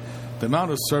understand that the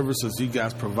amount of services you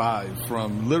guys provide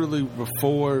from literally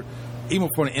even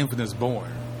before the infant is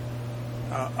born,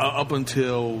 up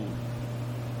until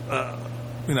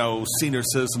senior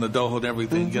citizen, adulthood,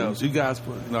 everything else. You guys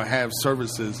have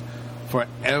services for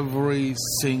every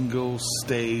single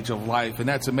stage of life, and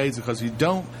that's amazing because you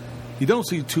don't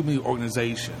see too many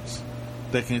organizations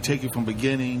that can take you from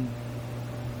beginning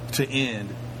to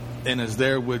end and is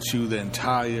there with you the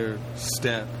entire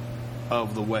step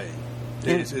of the way.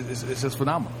 It's just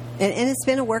phenomenal. And it's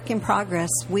been a work in progress.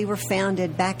 We were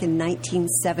founded back in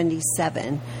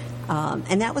 1977,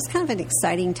 and that was kind of an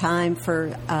exciting time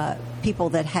for people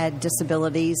that had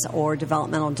disabilities or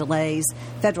developmental delays.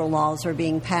 Federal laws were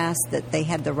being passed that they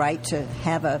had the right to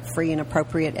have a free and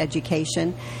appropriate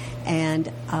education.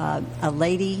 And a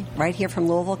lady right here from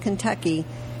Louisville, Kentucky,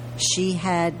 she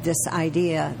had this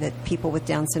idea that people with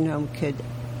Down syndrome could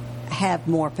have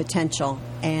more potential.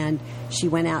 And she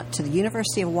went out to the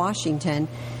University of Washington,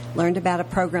 learned about a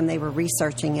program they were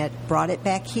researching it, brought it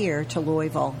back here to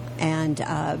Louisville, and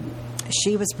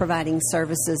she was providing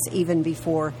services even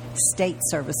before state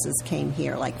services came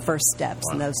here, like First Steps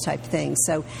and those type of things.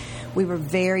 So we were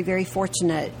very, very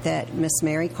fortunate that Miss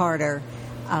Mary Carter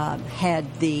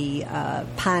had the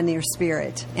pioneer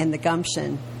spirit and the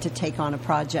gumption to take on a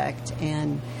project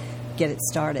and get it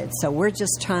started. So we're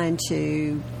just trying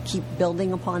to keep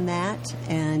building upon that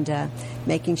and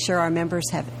making sure our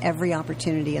members have every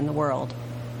opportunity in the world.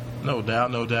 No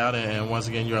doubt. And once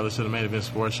again, you're listening to the Main Event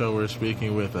Sports Show. We're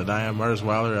speaking with Diane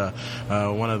Mersweiler,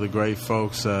 one of the great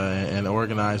folks and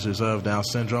organizers of Down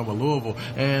Syndrome of Louisville.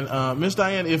 And Miss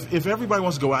Diane, if everybody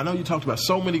wants to go, I know you talked about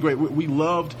so many great. We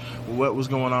loved what was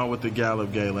going on with the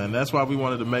Gallup Gala, and that's why we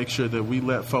wanted to make sure that we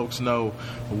let folks know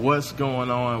what's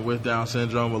going on with Down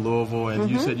Syndrome of Louisville. And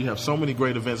you said you have so many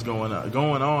great events going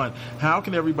on. How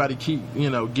can everybody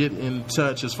get in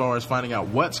touch as far as finding out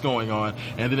what's going on,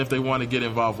 and then if they want to get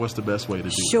involved, what's the best way to do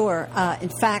it? Sure. In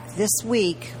fact, this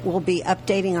week we'll be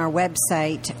updating our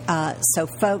website. So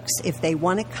folks, if they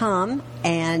want to come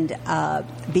and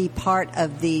be part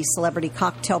of the celebrity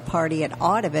cocktail party at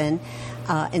Audubon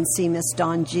and see Miss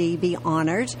Dawn G be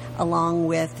honored, along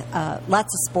with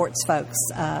lots of sports folks.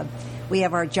 We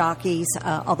have our jockeys,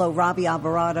 although Robbie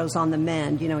Alvarado's on the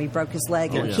mend. He broke his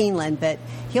leg in Keeneland, but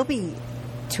he'll be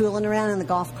tooling around in the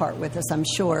golf cart with us, I'm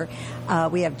sure.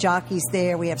 We have jockeys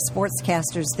there. We have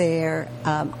sportscasters there.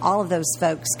 All of those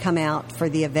folks come out for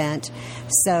the event.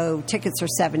 So tickets are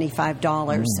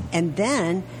 $75. And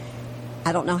then,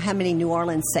 I don't know how many New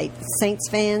Orleans Saints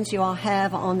fans you all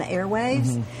have on the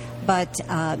airwaves, but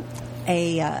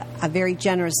a very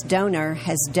generous donor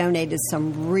has donated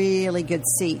some really good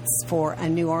seats for a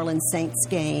New Orleans Saints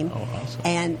game. Oh, awesome.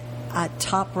 And a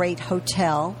top-rate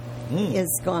hotel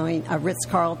is going, a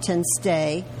Ritz-Carlton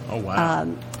stay. Oh, wow.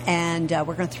 And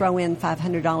we're going to throw in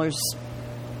 $500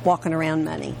 walking around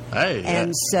money. Hey,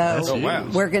 and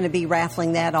we're going to be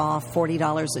raffling that off,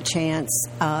 $40 a chance.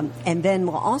 And then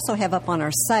we'll also have up on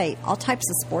our site all types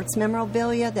of sports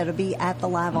memorabilia that'll be at the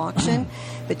live auction,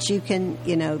 but you can,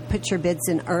 put your bids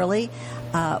in early.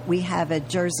 We have a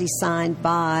jersey signed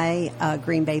by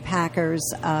Green Bay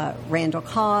Packers, Randall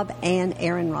Cobb, and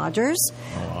Aaron Rodgers,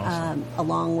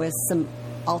 along with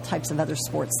all types of other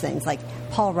sports things. Like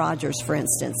Paul Rodgers, for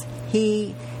instance,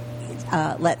 he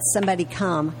lets somebody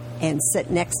come and sit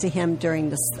next to him during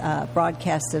the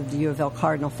broadcast of the U of L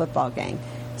Cardinal football game.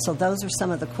 So those are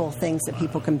some of the cool things that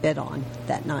people can bid on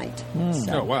that night.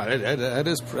 Oh, wow.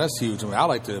 That's huge. I mean, I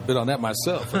like to bid on that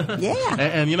myself. Yeah.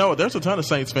 And you know what? There's a ton of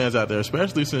Saints fans out there,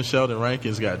 especially since Sheldon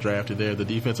Rankins got drafted there, the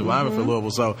defensive lineman for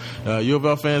Louisville. So U of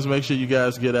L fans, make sure you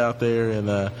guys get out there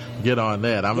and get on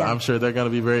that. I'm sure they're going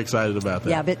to be very excited about that.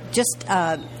 Yeah, but just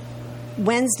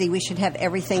Wednesday we should have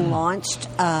everything launched.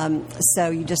 So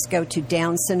you just go to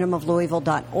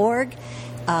downsyndromeoflouisville.org.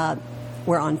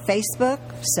 We're on Facebook,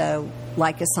 so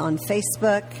like us on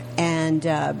Facebook. And,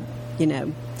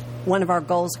 one of our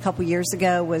goals a couple years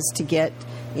ago was to get,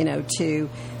 to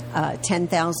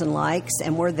 10,000 likes,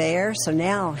 and we're there. So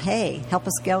now, hey, help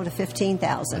us go to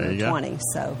 15,000 or 20.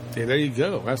 So yeah, there you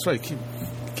go. That's right.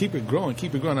 Keep it growing.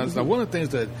 Keep it growing. Now, one of the things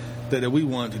that we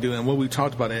wanted to do, and what we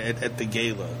talked about at the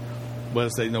gala,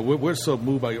 was that we're so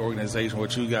moved by your organization,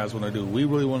 what you guys want to do. We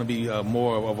really want to be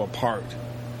more of a part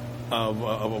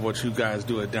of what you guys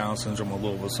do at Down Syndrome of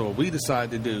Louisville. So what we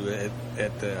decided to do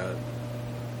at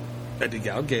the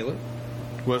Gallup Gala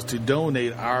was to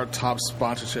donate our top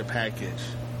sponsorship package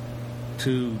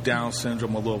to Down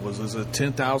Syndrome of Louisville. It's a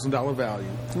 $10,000 value.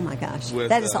 Oh my gosh,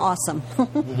 that is awesome.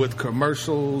 With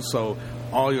commercials, so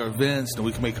all your events, and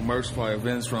we can make commercials for our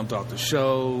events throughout the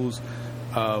shows.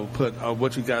 Put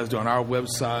what you guys do on our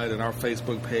website and our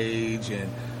Facebook page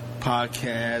and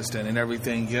podcast and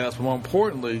everything else. But more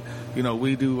importantly,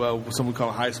 we do something we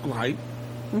call High School Hype,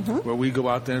 where we go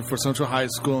out there for Central High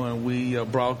School and we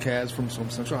broadcast from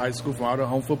Central High School from all the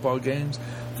home football games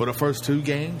for the first two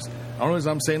games. The only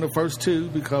reason I'm saying the first two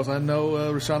because I know,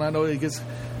 Rashawn,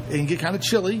 it can get kind of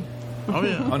chilly. Oh,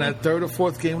 yeah. On that third or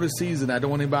fourth game of the season. I don't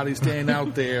want anybody staying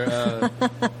out there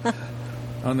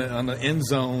on the end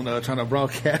zone trying to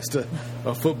broadcast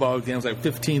a football game. It's like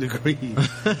 15 degrees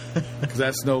because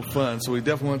that's no fun. So we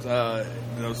definitely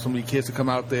want some of the kids to come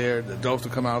out there, the adults to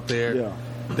come out there,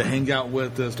 to hang out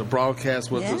with us, to broadcast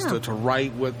with us, to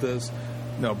write with us.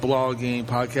 Blogging,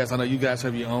 podcast. I know you guys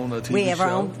have your own TV show. We have our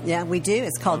own. Yeah, we do.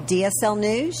 It's called DSL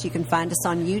News. You can find us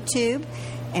on YouTube.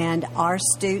 And our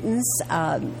students,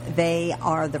 they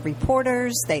are the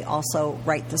reporters. They also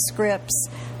write the scripts.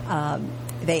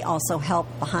 They also help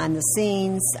behind the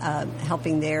scenes,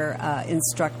 helping their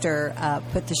instructor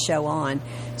put the show on.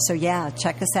 So,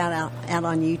 check us out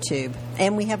on YouTube.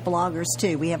 And we have bloggers,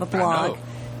 too. We have a blog.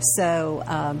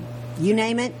 So, you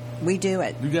name it, we do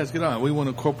it. You guys get on. We want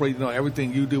to incorporate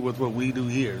everything you do with what we do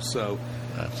here. So,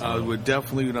 we're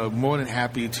definitely more than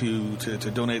happy to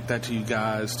donate that to you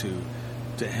guys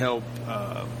to help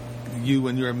you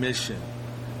and your mission.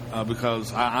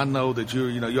 Because I know that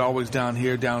you're always down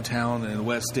here, downtown and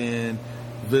West End,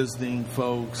 visiting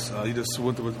folks. You just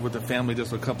went with the family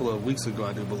just a couple of weeks ago,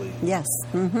 I do believe. Yes.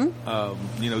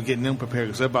 Getting them prepared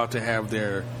because they're about to have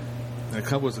their And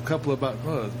it was a couple about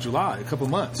July, a couple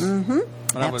of months. Mm-hmm.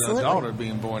 And I have a Absolutely. daughter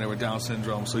being born there with Down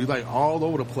syndrome. So you're like all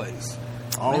over the place,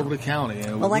 all over the county.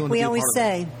 And Well, like want to we be a always part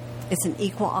of it. say, it's an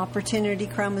equal opportunity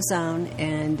chromosome,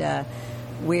 and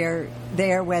we're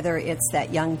there whether it's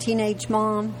that young teenage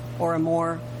mom or a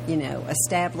more,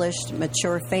 established,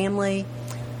 mature family.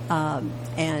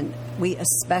 And we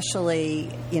especially,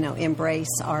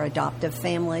 embrace our adoptive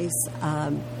families.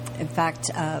 In fact,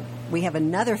 we have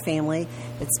another family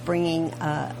that's bringing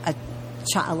a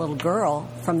little girl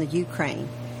from the Ukraine.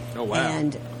 Oh, wow.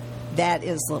 And that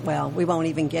is, we won't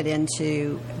even get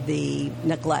into the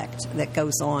neglect that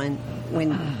goes on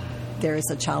when there is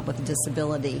a child with a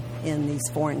disability in these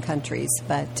foreign countries.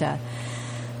 But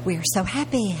we are so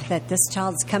happy that this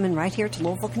child's coming right here to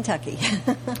Louisville, Kentucky.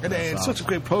 And it's such a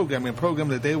great program, a program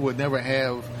that they would never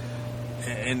have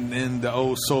in the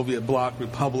old Soviet bloc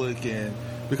republic. And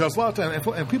because a lot of times,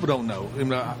 and people don't know,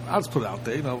 I'll just put it out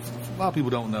there, a lot of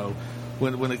people don't know.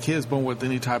 When a kid's born with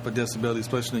any type of disability,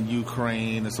 especially in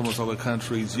Ukraine and some of those other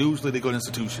countries, usually they go to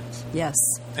institutions. Yes.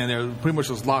 And they're pretty much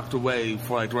just locked away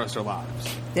for like the rest of their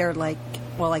lives. They're like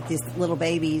these little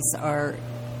babies are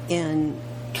in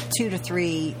 2 to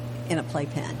 3 in a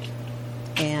playpen.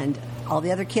 And all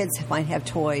the other kids might have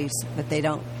toys, but they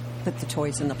don't put the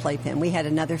toys in the playpen. We had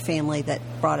another family that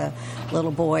brought a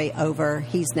little boy over.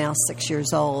 He's now 6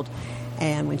 years old.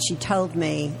 And when she told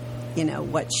me,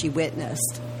 what she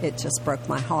witnessed, it just broke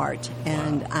my heart.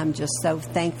 And I'm just so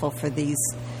thankful for these,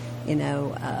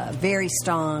 very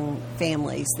strong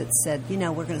families that said, we're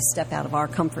going to step out of our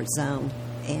comfort zone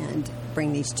and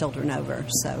bring these children over.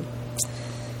 So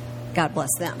God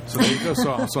bless them. So there you go.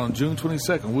 So on June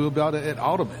 22nd, we'll be out at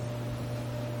Alderman.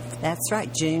 That's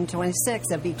right, June 26th.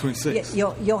 That'll be 26th.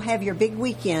 You'll have your big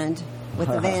weekend with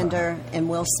Evander and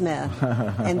Will Smith,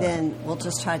 and then we'll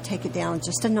just try to take it down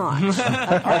just a notch.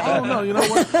 I don't know. You know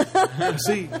what?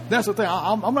 See, that's the thing.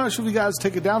 I'm not sure if you guys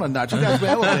take it down a notch. You guys been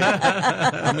elevated.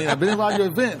 I've been in a lot of your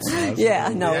events. Yeah,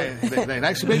 no. They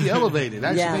actually may be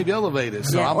elevated.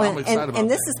 So I'm excited about And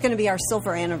this that. is going to be our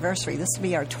silver anniversary. This will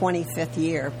be our 25th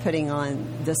year putting on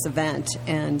this event.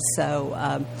 And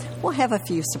so we'll have a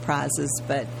few surprises,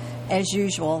 but as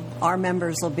usual, our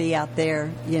members will be out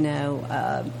there,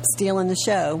 stealing the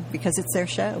show because it's their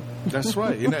show. That's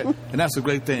right. And that's the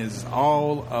great thing. It's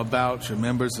all about your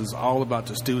members. It's all about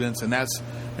the students. And that's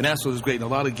what's great. And a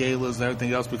lot of galas and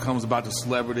everything else becomes about the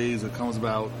celebrities. It comes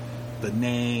about the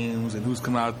names and who's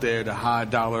coming out there, the high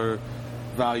dollar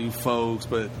value folks.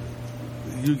 But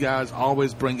you guys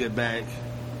always bring it back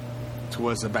to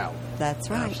what it's about. That's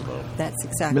right. Absolutely. That's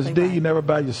exactly Ms. D, right. you're never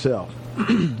by yourself.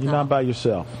 You're not by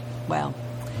yourself. Well,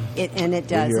 it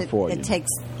does. It takes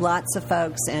lots of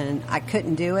folks, and I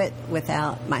couldn't do it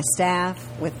without my staff,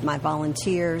 with my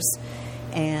volunteers,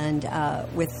 and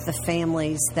with the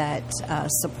families that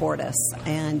support us,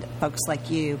 and folks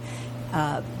like you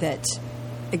that,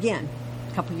 again,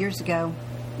 a couple years ago,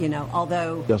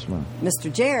 although yes, ma'am.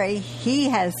 Mr. Jerry, he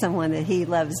has someone that he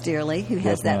loves dearly who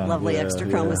has that lovely extra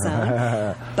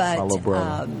chromosome.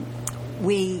 But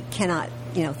we cannot,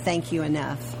 thank you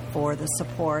enough for the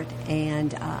support,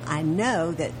 and I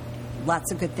know that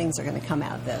lots of good things are going to come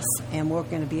out of this, and we're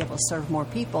going to be able to serve more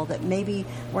people that maybe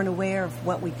weren't aware of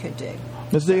what we could do.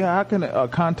 Ms. D, how can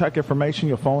contact information,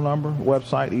 your phone number,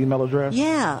 website, email address?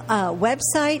 Yeah,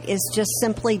 website is just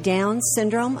simply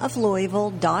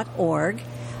downsyndromeoflouisville.org.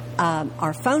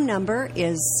 Our phone number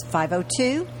is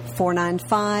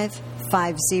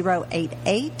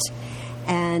 502-495-5088.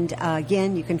 And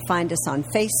again, you can find us on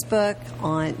Facebook.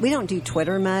 We don't do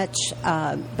Twitter much,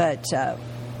 but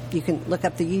you can look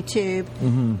up the YouTube.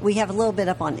 Mm-hmm. We have a little bit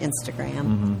up on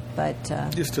Instagram, but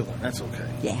you're still on. That's okay.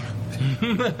 Yeah.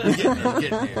 Getting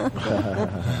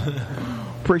there.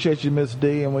 Appreciate you, Miss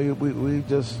D, and we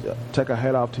just take our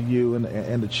hat off to you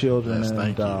and the children. Yes,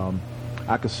 thank you.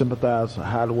 I can sympathize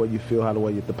how the way you feel,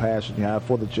 the passion you have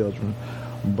for the children,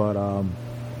 but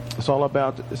it's all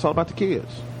about the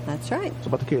kids. That's right. It's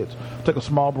about the kids. Take a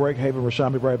small break. Haven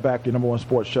Rashawn, be right back. Your number one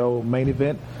sports show, main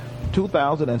event,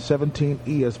 2017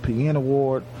 ESPN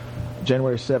Award,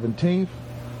 January 17th.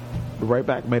 Be right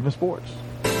back. Maven Sports.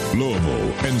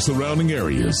 Louisville and surrounding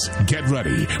areas, get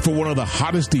ready for one of the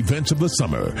hottest events of the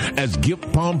summer as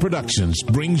Gift Palm Productions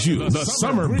brings you the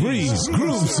Summer Breeze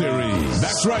Groove Series.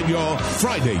 That's right, y'all.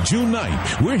 Friday, June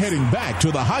 9th, we're heading back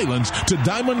to the Highlands to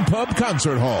Diamond Pub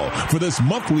Concert Hall for this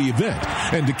monthly event.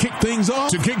 And to kick things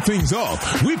off,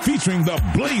 we're featuring the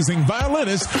blazing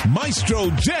violinist Maestro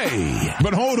J.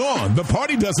 But hold on, the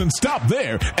party doesn't stop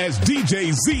there as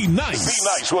DJ Z Nice. Z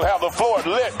Nice will have the floor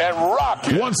lit and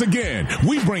rocking. Once again,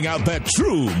 we bring bring out that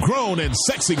true grown and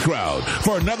sexy crowd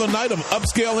for another night of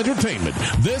upscale entertainment.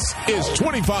 This is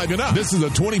 25 and up. This is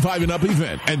a 25 and up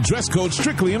event, and dress code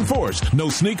strictly enforced. No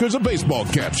sneakers or baseball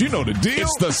caps. You know the deal.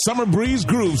 It's the Summer Breeze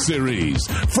Groove Series.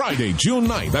 Friday, June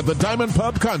 9th at the Diamond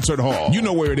Pub Concert Hall. You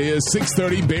know where it is,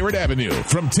 630 Barrett Avenue.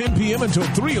 From 10 p.m. until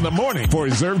 3 in the morning. For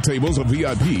reserved tables or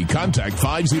VIP, contact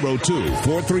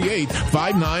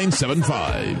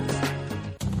 502-438-5975.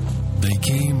 They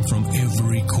came from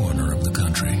every corner of the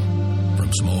country,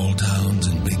 from small towns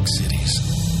and big cities.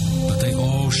 But they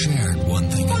all shared one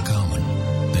thing in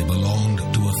common. They belonged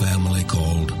to a family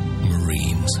called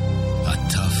Marines, a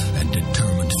tough and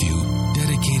determined few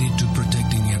dedicated to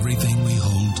protecting everything we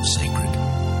hold sacred.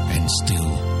 And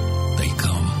still, they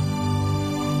come.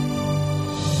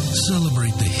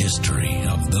 Celebrate the history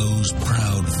of those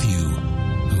proud few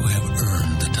who have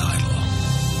earned the title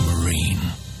Marine.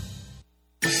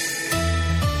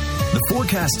 The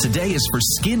forecast today is for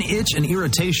skin itch and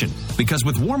irritation, because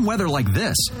with warm weather like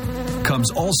this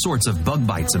comes all sorts of bug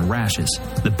bites and rashes.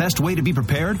 The best way to be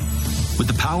prepared? With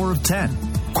the power of 10.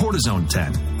 Cortisone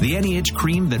 10, the anti-itch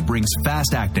cream that brings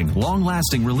fast-acting,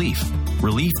 long-lasting relief.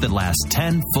 Relief that lasts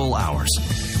 10 full hours.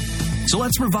 So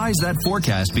let's revise that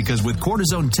forecast, because with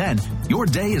Cortisone 10, your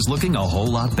day is looking a whole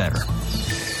lot better.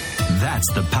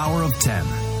 That's the power of 10.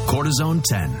 Cortisone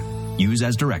 10. Use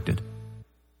as directed.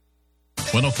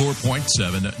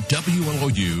 104.7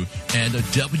 WLOU and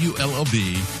WLOB,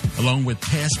 along with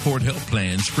Passport Health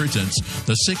Plans, presents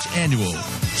the 6th Annual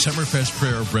Summerfest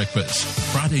Prayer Breakfast,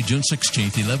 Friday, June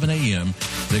 16th, 11 a.m.,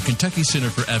 the Kentucky Center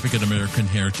for African American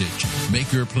Heritage.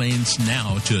 Make your plans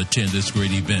now to attend this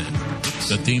great event.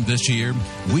 The theme this year,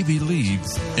 We Believe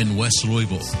in West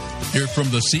Louisville. Hear from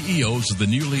the CEOs of the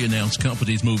newly announced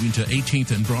companies moving to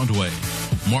 18th and Broadway.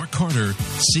 Mark Carter,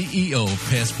 CEO of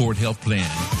Passport Health Plan,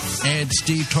 and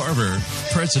Steve Tarver,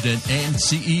 President and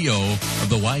CEO of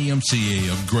the YMCA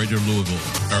of Greater Louisville.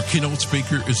 Our keynote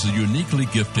speaker is the uniquely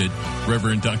gifted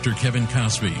Reverend Dr. Kevin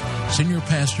Cosby, Senior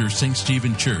Pastor, St.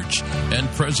 Stephen Church, and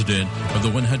President of the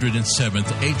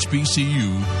 107th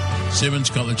HBCU,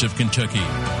 Simmons College of Kentucky,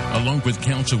 along with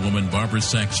Councilwoman Barbara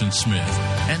Saxon Smith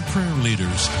and prayer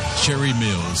leaders Sherry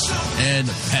Mills and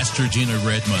Pastor Gina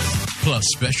Redmond, plus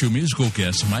special musical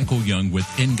guest Michael Young with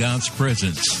In God's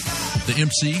Presence. The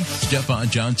MC, Stefan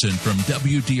Johnson from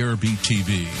WDRB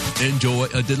TV. Enjoy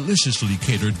a deliciously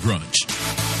catered brunch.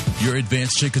 Your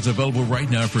advance tickets available right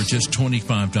now for just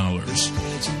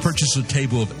 $25. Purchase a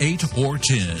table of 8 or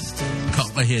 10. Call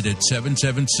ahead at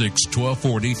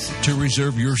 776-1240 to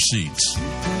reserve your seats.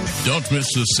 Don't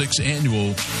miss the 6th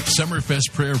Annual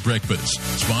Summerfest Prayer Breakfast,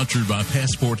 sponsored by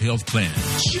Passport Health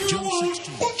Plans. June 16th.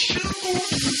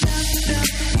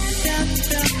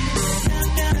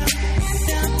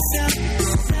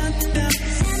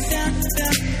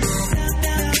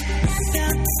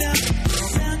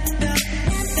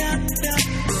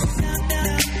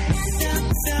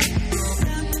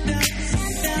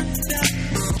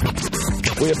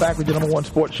 We are back with your number one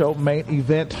sports show, main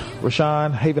event.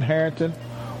 Rashawn, Haven Harrington.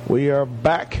 We are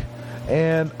back,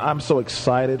 and I'm so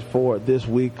excited for this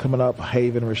week coming up.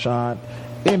 Haven, Rashawn,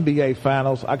 NBA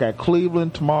Finals. I got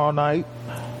Cleveland tomorrow night.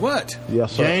 What?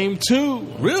 Yes, sir. Game 2.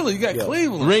 Really? You got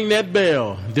Cleveland? Ring that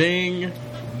bell. Ding,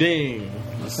 ding.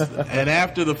 And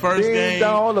after the first game,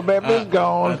 the baby's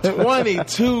gone. A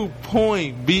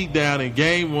 22-point beatdown in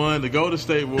Game 1. The Golden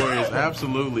State Warriors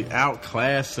absolutely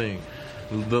outclassing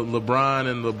the LeBron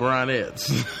and the LeBronettes.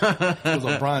 It was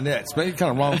LeBronettes. Man, you're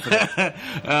kind of wrong for that.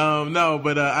 No,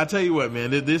 but I tell you what,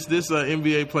 man, this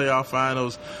NBA playoff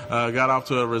finals got off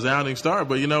to a resounding start.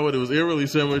 But you know what? It was eerily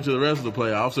similar to the rest of the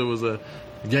playoffs. It was a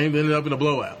game that ended up in a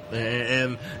blowout.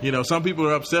 And you know, some people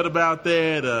are upset about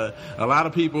that. A lot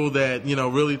of people that, you know,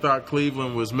 really thought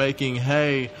Cleveland was making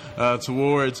hay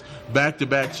towards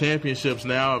back-to-back championships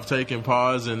now have taken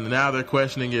pause, and now they're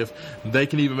questioning if they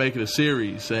can even make it a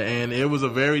series. And it was a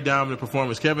very dominant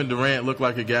performance. Kevin Durant looked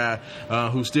like a guy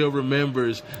who still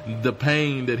remembers the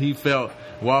pain that he felt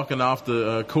walking off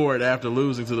the court after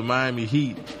losing to the Miami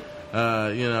Heat.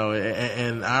 You know,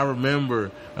 and I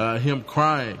remember him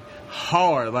crying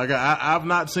hard. Like I've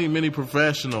not seen many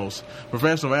professional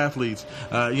athletes,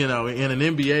 you know, in an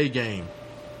NBA game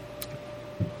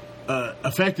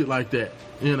affected like that.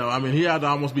 You know, I mean, he had to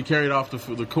almost be carried off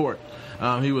the court.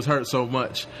 He was hurt so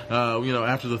much,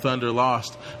 after the Thunder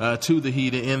lost to the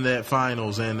Heat in that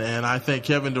finals. And I think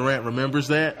Kevin Durant remembers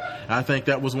that. I think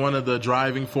that was one of the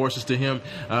driving forces to him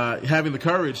having the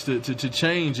courage to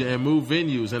change and move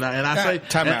venues. And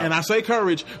I say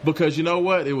courage because you know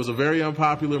what? It was a very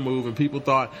unpopular move, and people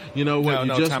thought, you know what?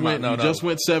 You just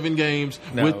went 7 games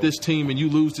with this team, and you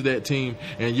lose to that team,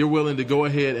 and you're willing to go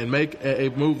ahead and make a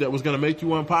move that was going to make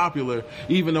you unpopular,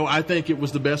 even though I think it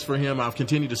was the best for him. I've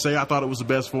continued to say I thought it was the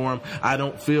best for him. I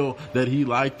don't feel that he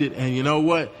liked it. And you know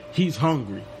what? He's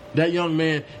hungry. That young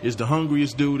man is the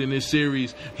hungriest dude in this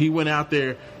series. He went out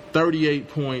there, 38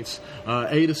 points,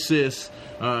 8 assists,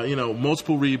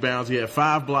 multiple rebounds. He had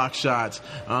 5 block shots.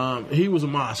 He was a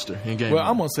monster in game. Well,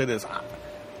 I'm going to say this.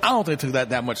 I don't think it took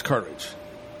that much courage.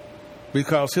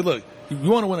 Because, see, look, you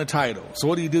want to win a title. So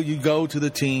what do? You go to the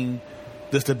team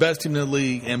that's the best team in the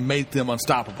league and make them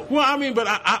unstoppable. Well, I mean, but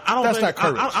I don't. That's not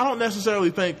courage. I don't necessarily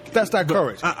think that's not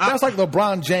courage. That's like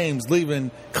LeBron James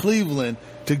leaving Cleveland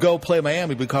to go play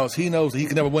Miami because he knows that he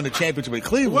can never win a championship with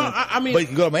Cleveland. Well, I mean, but he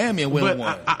can go to Miami and win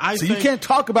one. So you can't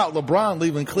talk about LeBron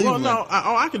leaving Cleveland. Well, no,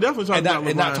 I can definitely talk about LeBron.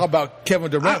 And not talk about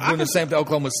Kevin Durant doing the same to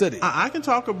Oklahoma City. I can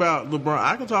talk about LeBron.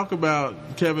 I can talk about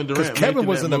Kevin Durant. Because Kevin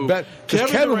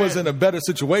was in a better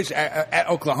situation at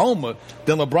Oklahoma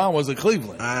than LeBron was at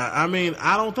Cleveland. I mean,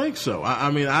 I don't think so.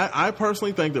 I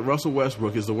personally think that Russell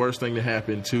Westbrook is the worst thing to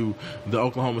happen to the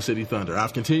Oklahoma City Thunder.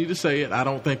 I've continued to say it. I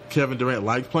don't think Kevin Durant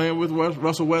liked playing with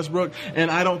Russell Westbrook, and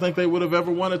I don't think they would have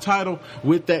ever won a title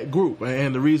with that group.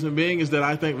 And the reason being is that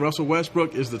I think Russell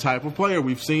Westbrook is the type of player.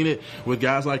 We've seen it with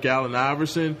guys like Allen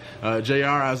Iverson,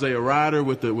 Isaiah Ryder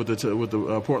with the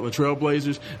Portland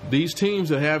Trailblazers. These teams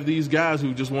that have these guys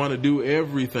who just want to do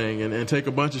everything and take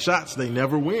a bunch of shots, they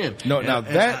never win.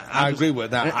 I agree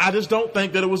with that. I just don't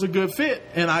think that it was a good fit,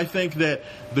 and I think that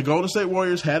the Golden State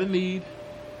Warriors had a need,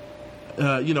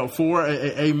 for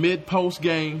a mid-post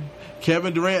game.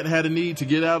 Kevin Durant had a need to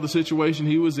get out of the situation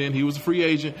he was in. He was a free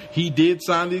agent. He did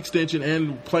sign the extension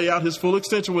and play out his full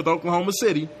extension with Oklahoma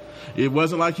City. It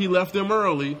wasn't like he left them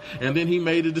early, and then he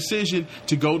made a decision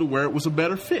to go to where it was a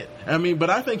better fit. But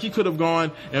I think he could have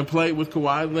gone and played with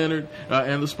Kawhi Leonard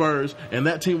and the Spurs, and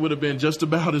that team would have been just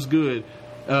about as good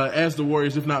as the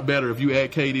Warriors, if not better, if you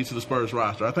add KD to the Spurs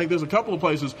roster. I think there's a couple of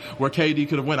places where KD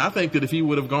could have went. I think that if he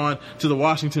would have gone to the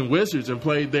Washington Wizards and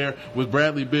played there with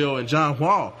Bradley Beal and John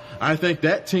Wall, I think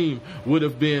that team would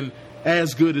have been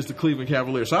as good as the Cleveland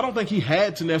Cavaliers. So I don't think he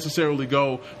had to necessarily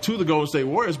go to the Golden State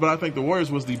Warriors, but I think the Warriors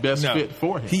was the best fit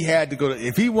for him. He had to go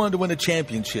if he wanted to win a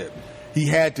championship, he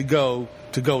had to go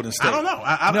to Golden State. I don't know.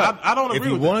 I don't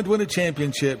agree with that. If he wanted to win a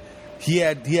championship, he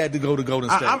had to go to Golden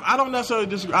State. I don't necessarily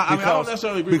disagree. I don't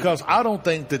necessarily agree. Because I don't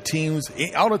think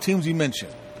all the teams you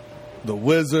mentioned, the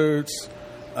Wizards,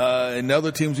 and the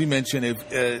other teams you mentioned,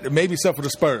 maybe except for the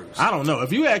Spurs. I don't know.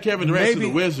 If you add Kevin Durant to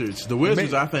the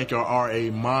Wizards, I think are a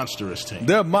monstrous team.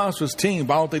 They're a monstrous team,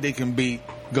 but I don't think they can beat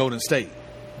Golden State.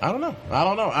 I don't know.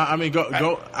 I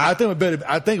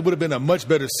think it would have been a much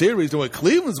better series than what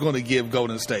Cleveland's going to give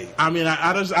Golden State. I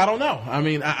don't know.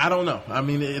 I don't know.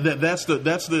 That's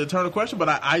the eternal question. But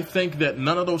I think that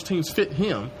none of those teams fit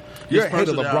him. You're ahead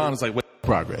of LeBron. It's like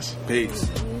progress. Peace.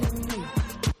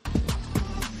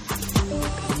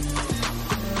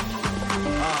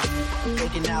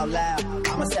 Thinking out loud,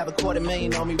 I must have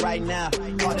 $250,000 on me right now.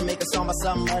 Hard to make a song about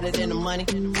something other than the money.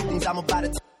 Things I'm about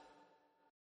to